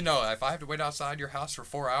just let you know, if I have to wait outside your house for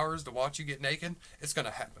 4 hours to watch you get naked, it's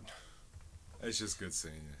gonna happen. It's just good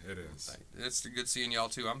seeing you. It is. It's good seeing y'all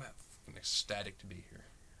too. I'm ecstatic to be here.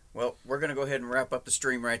 Well, we're going to go ahead and wrap up the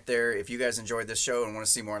stream right there. If you guys enjoyed this show and want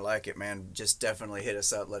to see more like it, man, just definitely hit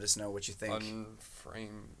us up. Let us know what you think.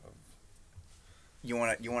 Unframe of You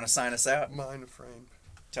want to sign us out? mind frame.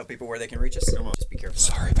 Tell people where they can reach us. Come on. Just be careful.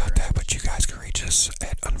 Sorry about that, but you guys can reach us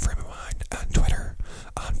at Unframe of Mind on Twitter,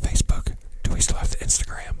 on Facebook. Do we still have the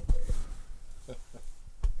Instagram?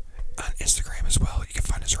 On Instagram as well. You can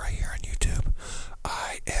find us right here on YouTube.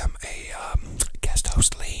 I am a guest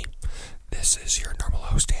host, Lee. This is your normal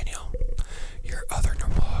host, Daniel. Your other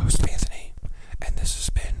normal host, Anthony. And this has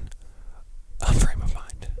been Unframe of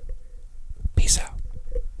Mind. Peace out.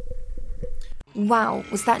 Wow,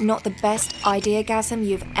 was that not the best ideagasm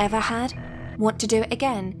you've ever had? Want to do it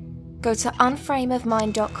again? Go to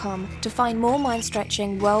unframeofmind.com to find more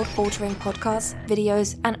mind-stretching, world-altering podcasts,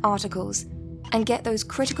 videos, and articles, and get those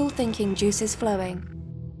critical thinking juices flowing.